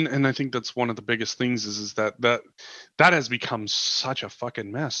and I think that's one of the biggest things is that has become such a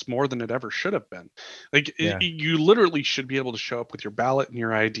fucking mess, more than it ever should have been. Like you literally should be able to show up with your ballot and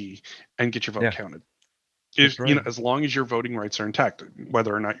your ID and get your vote counted. If you know, as long as your voting rights are intact.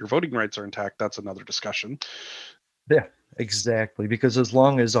 Whether or not your voting rights are intact, that's another discussion. Yeah, exactly. Because as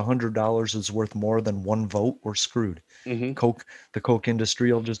long as $100 is worth more than one vote, we're screwed. The Coke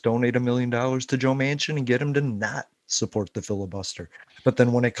industry will just donate $1 million to Joe Manchin and get him to not support the filibuster. But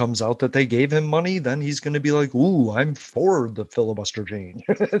then when it comes out that they gave him money, then he's going to be like, "Ooh, I'm for the filibuster change."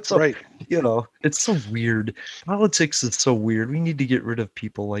 It's right. You know, it's so weird. Politics is so weird. We need to get rid of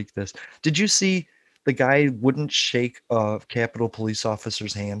people like this. Did you see? The guy wouldn't shake a Capitol police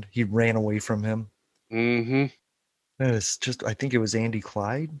officer's hand. He ran away from him. It's just, I think it was Andy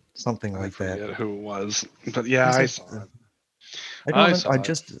Clyde, something like that. I forget who it was, but yeah, I saw it.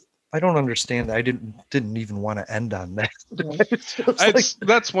 I don't understand. I didn't even want to end on that.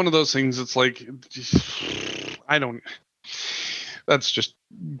 That's one of those things. It's like, that's just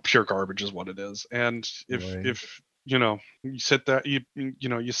pure garbage is what it is. And if you know, you sit there, you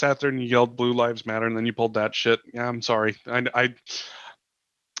sat there and you yelled "Blue Lives Matter" and then you pulled that shit. Yeah, I'm sorry. I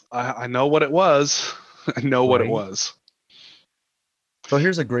know what it was. I know what it was. So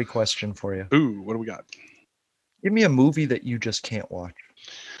here's a great question for you. Ooh, what do we got? Give me a movie that you just can't watch.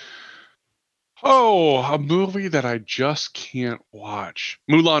 Oh, a movie that I just can't watch.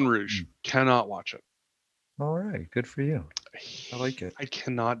 Moulin Rouge. Cannot watch it. All right, good for you. I like it. I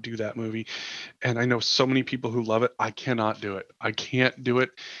cannot do that movie. And I know so many people who love it. I cannot do it. I can't do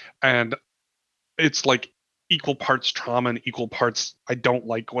it. And it's like equal parts trauma and equal parts I don't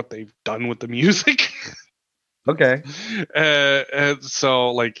like what they've done with the music. Okay. And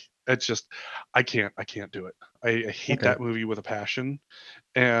so like it's just I can't do it. I hate that movie with a passion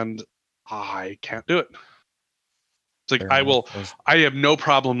and I can't do it. It's like I have no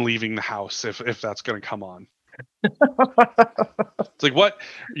problem leaving the house if that's going to come on. It's like, what?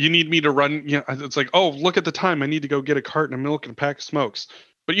 You need me to run? Yeah. It's like, oh, look at the time. I need to go get a carton of milk and a pack of smokes.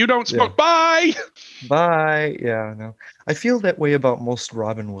 But you don't smoke. Bye. Bye. Yeah, no. I feel that way about most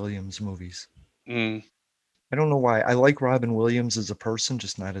Robin Williams movies. Mm. I don't know why. I like Robin Williams as a person,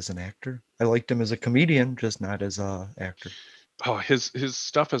 just not as an actor. I liked him as a comedian, just not as a actor. Oh, his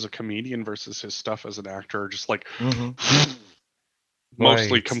stuff as a comedian versus his stuff as an actor are just like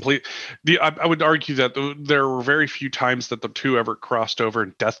mostly complete. I would argue that there were very few times that the two ever crossed over,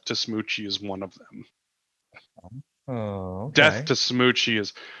 and Death to Smoochie is one of them. Oh, okay. Death to Smoochie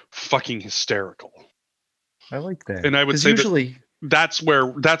is fucking hysterical. I like that. And I would say usually that's where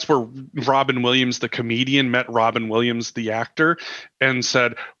Robin Williams the comedian met Robin Williams the actor and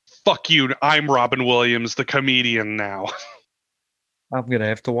said, "Fuck you, I'm Robin Williams the comedian now." I'm gonna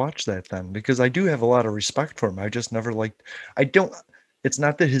have to watch that then, because I do have a lot of respect for him. I just never liked. It's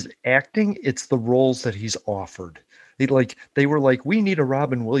not that his acting; it's the roles that he's offered. They were like, we need a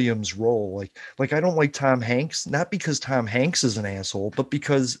Robin Williams role. Like I don't like Tom Hanks, not because Tom Hanks is an asshole, but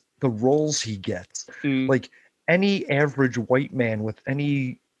because the roles he gets. Like any average white man with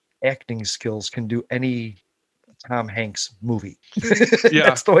any acting skills can do any Tom Hanks movie. Yeah.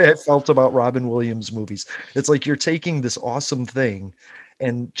 That's the way I felt about Robin Williams movies. It's like you're taking this awesome thing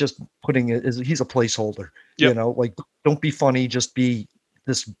and just putting it as he's a placeholder. Yep. You know, like don't be funny, just be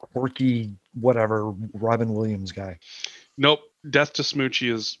this quirky whatever Robin Williams guy. Nope. Death to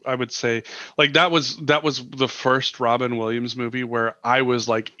Smoochie is, I would say, like that was the first Robin Williams movie where I was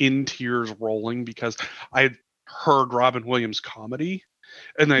like in tears rolling because I had heard Robin Williams comedy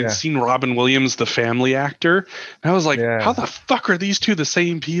and I'd seen Robin Williams the family actor, and I was like, how the fuck are these two the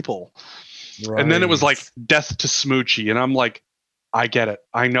same people? Right. And then it was like Death to Smoochie, and I'm like, I get it.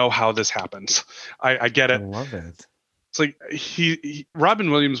 I know how this happens. I get it. I love it. It's like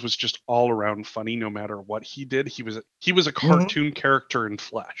Robin Williams was just all around funny no matter what he did. He was a cartoon character in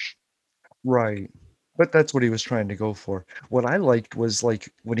flesh. Right. But that's what he was trying to go for. What I liked was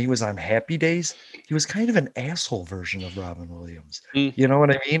like when he was on Happy Days, he was kind of an asshole version of Robin Williams. You know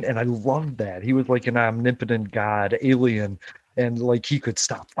what I mean? And I loved that. He was like an omnipotent god, alien, and like he could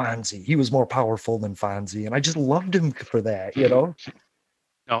stop Fonzie. He was more powerful than Fonzie, and I just loved him for that, you know?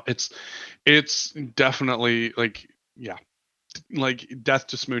 No, it's definitely like, yeah, like Death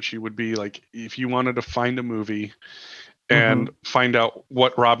to Smoochie would be like if you wanted to find a movie and find out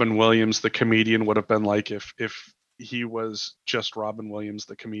what Robin Williams the comedian would have been like if he was just Robin Williams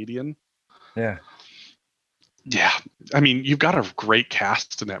the comedian. Yeah. Yeah. I mean, you've got a great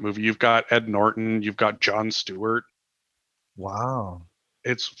cast in that movie. You've got Ed Norton, you've got Jon Stewart. Wow.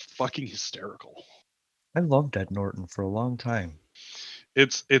 It's fucking hysterical. I loved Ed Norton for a long time.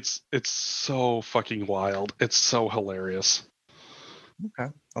 It's so fucking wild. It's so hilarious.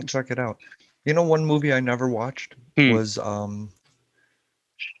 Okay, I'll check it out. You know, one movie I never watched was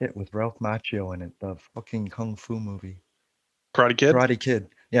with Ralph Macchio in it, the fucking kung fu movie. Karate Kid? Karate Kid.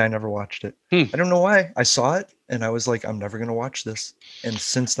 Yeah, I never watched it. I don't know why. I saw it and I was like, I'm never gonna watch this. And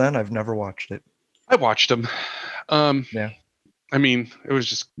since then I've never watched it. I watched them. Yeah. I mean, it was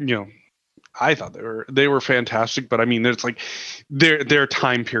just, I thought they were fantastic, but I mean, it's like their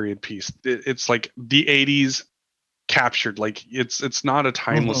time period piece. It's like the 80s captured. Like it's not a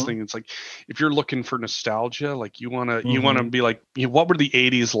timeless thing. It's like if you're looking for nostalgia, like you wanna be like, what were the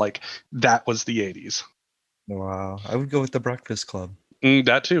 80s like? That was the 80s. Wow, I would go with The Breakfast Club.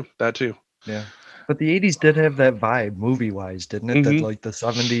 That too. Yeah, but the 80s did have that vibe, movie wise, didn't it? That like the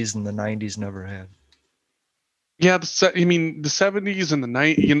 70s and the 90s never had. Yeah, the 70s and the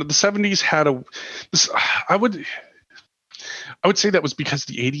 90s, the 70s had I would say that was because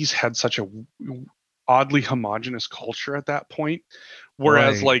the 80s had such a oddly homogenous culture at that point,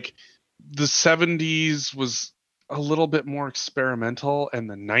 whereas like the 70s was a little bit more experimental, and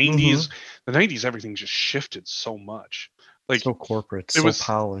the 90s everything just shifted so much. Like so corporate, so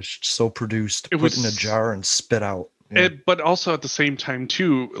polished, so produced, put in a jar and spit out. Yeah. But also at the same time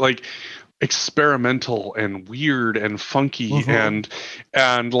too, like experimental and weird and funky and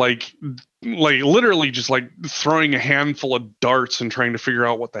like literally just like throwing a handful of darts and trying to figure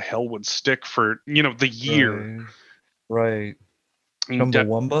out what the hell would stick for the year. Right.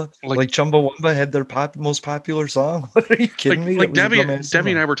 Chumbawamba? Like Chumbawamba had their most popular song? Are you kidding me? Like Debbie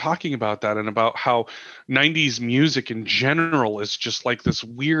and I were talking about that, and about how 90s music in general is just like this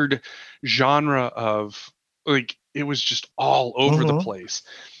weird genre of like, it was just all over the place.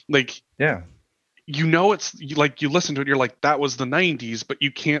 Like, yeah, it's like you listen to it, you're like, that was the 90s, but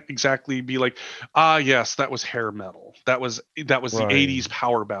you can't exactly be like, yes, that was hair metal. That was the 80s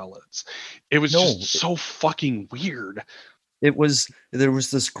power ballads. It was just so fucking weird. there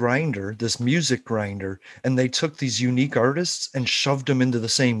was this grinder, this music grinder, and they took these unique artists and shoved them into the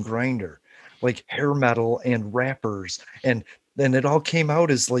same grinder, like hair metal and rappers, and then it all came out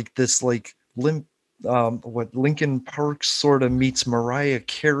as like this like what Linkin Park sort of meets Mariah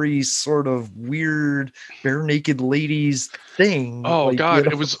Carey's sort of weird bare naked ladies thing. Oh like, God, you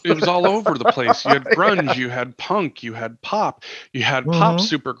know? it was all over the place. You had grunge, you had punk, you had pop, you had pop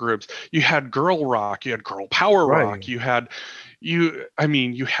supergroups, you had girl rock, you had girl power rock, you had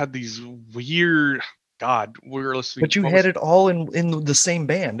these weird. God, we were listening. But you had it all in the same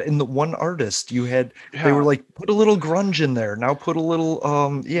band, in the one artist. You had they were like, put a little grunge in there. Now put a little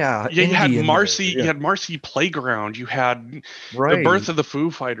you had Marcy, you had Marcy Playground, you had the birth of the Foo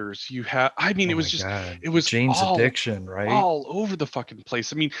Fighters, you had it was just God. It was Jane's Addiction, right? All over the fucking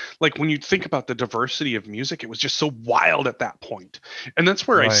place. I mean, like when you think about the diversity of music, it was just so wild at that point. And that's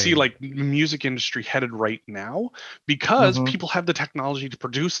where I see like the music industry headed right now, because people have the technology to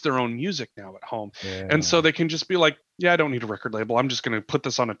produce their own music now at home. And so they can just be like, yeah, I don't need a record label. I'm just going to put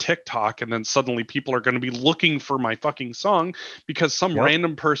this on a TikTok. And then suddenly people are going to be looking for my fucking song because some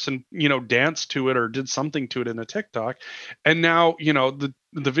random person, danced to it or did something to it in a TikTok. And now, the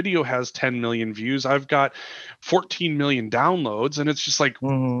video has 10 million views. I've got 14 million downloads. And it's just like,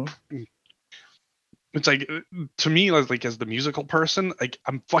 it's like, to me, like as the musical person, like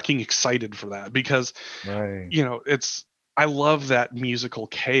I'm fucking excited for that because, I love that musical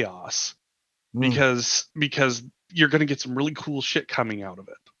chaos. Because you're going to get some really cool shit coming out of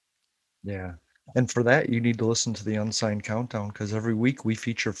it. Yeah. And for that, you need to listen to the Unsigned Countdown, because every week we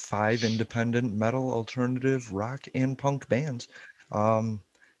feature 5 independent metal, alternative, rock, and punk bands. Our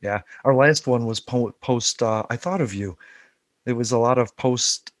last one was post I Thought of You. It was a lot of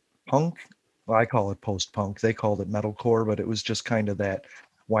post-punk. Well, I call it post-punk. They called it metalcore, but it was just kind of that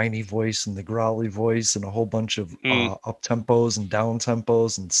whiny voice and the growly voice and a whole bunch of up tempos and down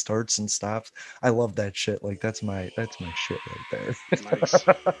tempos and starts and stops. I love that shit. Like that's my shit right there. Nice.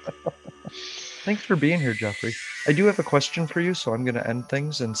 Thanks for being here, Jeffrey. I do have a question for you, so I'm going to end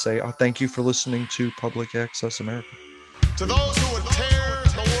things and say thank you for listening to Public Access America. To those who would tear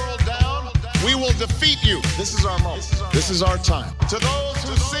the world down, we will defeat you. This is our moment. This is our time. To those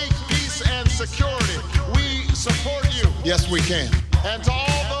who seek peace and security, we support you. Yes, we can. And to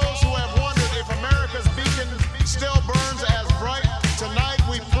all those who have wondered if America's beacon still burns as bright, tonight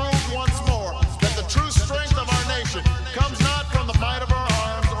we prove once more that the true strength of our nation comes not from the might of our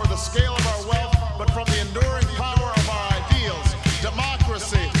arms or the scale of our wealth, but from the enduring power of our ideals,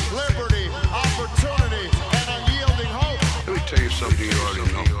 democracy, liberty, opportunity, and unyielding hope. Let me tell you something you already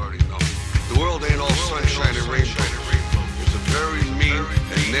know. The world ain't all sunshine and rainbow. It's a very mean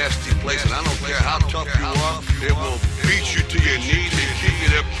and nasty place, and I don't care how tough you are, it will beat you to your knees and keep you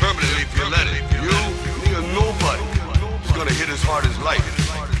there permanently if you let it. You're nobody. It's gonna hit as hard as life.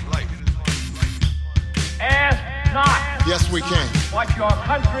 Ask not. Yes, we can. What your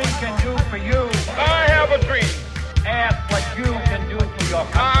country can do for you. I have a dream. Ask what you can do for your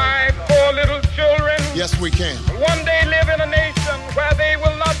country. My poor little children. Yes, we can. One day live in a nation where they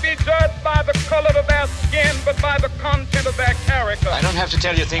will not be judged by the color of their skin, but by the content of their character. I don't have to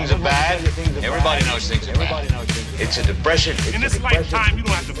tell you things are bad. Everybody knows things are bad. It's a depression. In this lifetime, you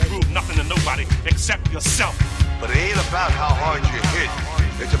don't have to prove nothing to nobody except yourself. But it ain't about how hard you hit.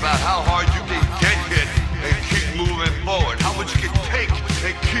 It's about how hard you can get hit and keep moving forward. How much you can take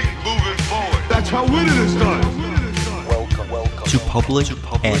and keep moving forward. That's how winning is done. Welcome to Public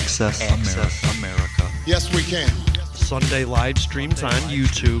Access America. Yes, we can. Sunday live streams on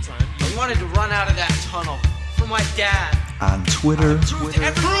YouTube. I wanted to run out of that tunnel for my dad. On Twitter.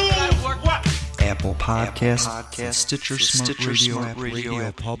 What? Apple Podcasts, Stitcher Smart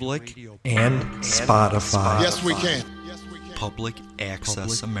Radio Public, and Spotify. Yes, we can. Public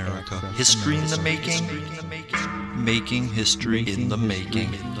Access America. History in the making. Making history in the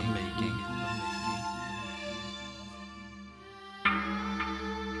making.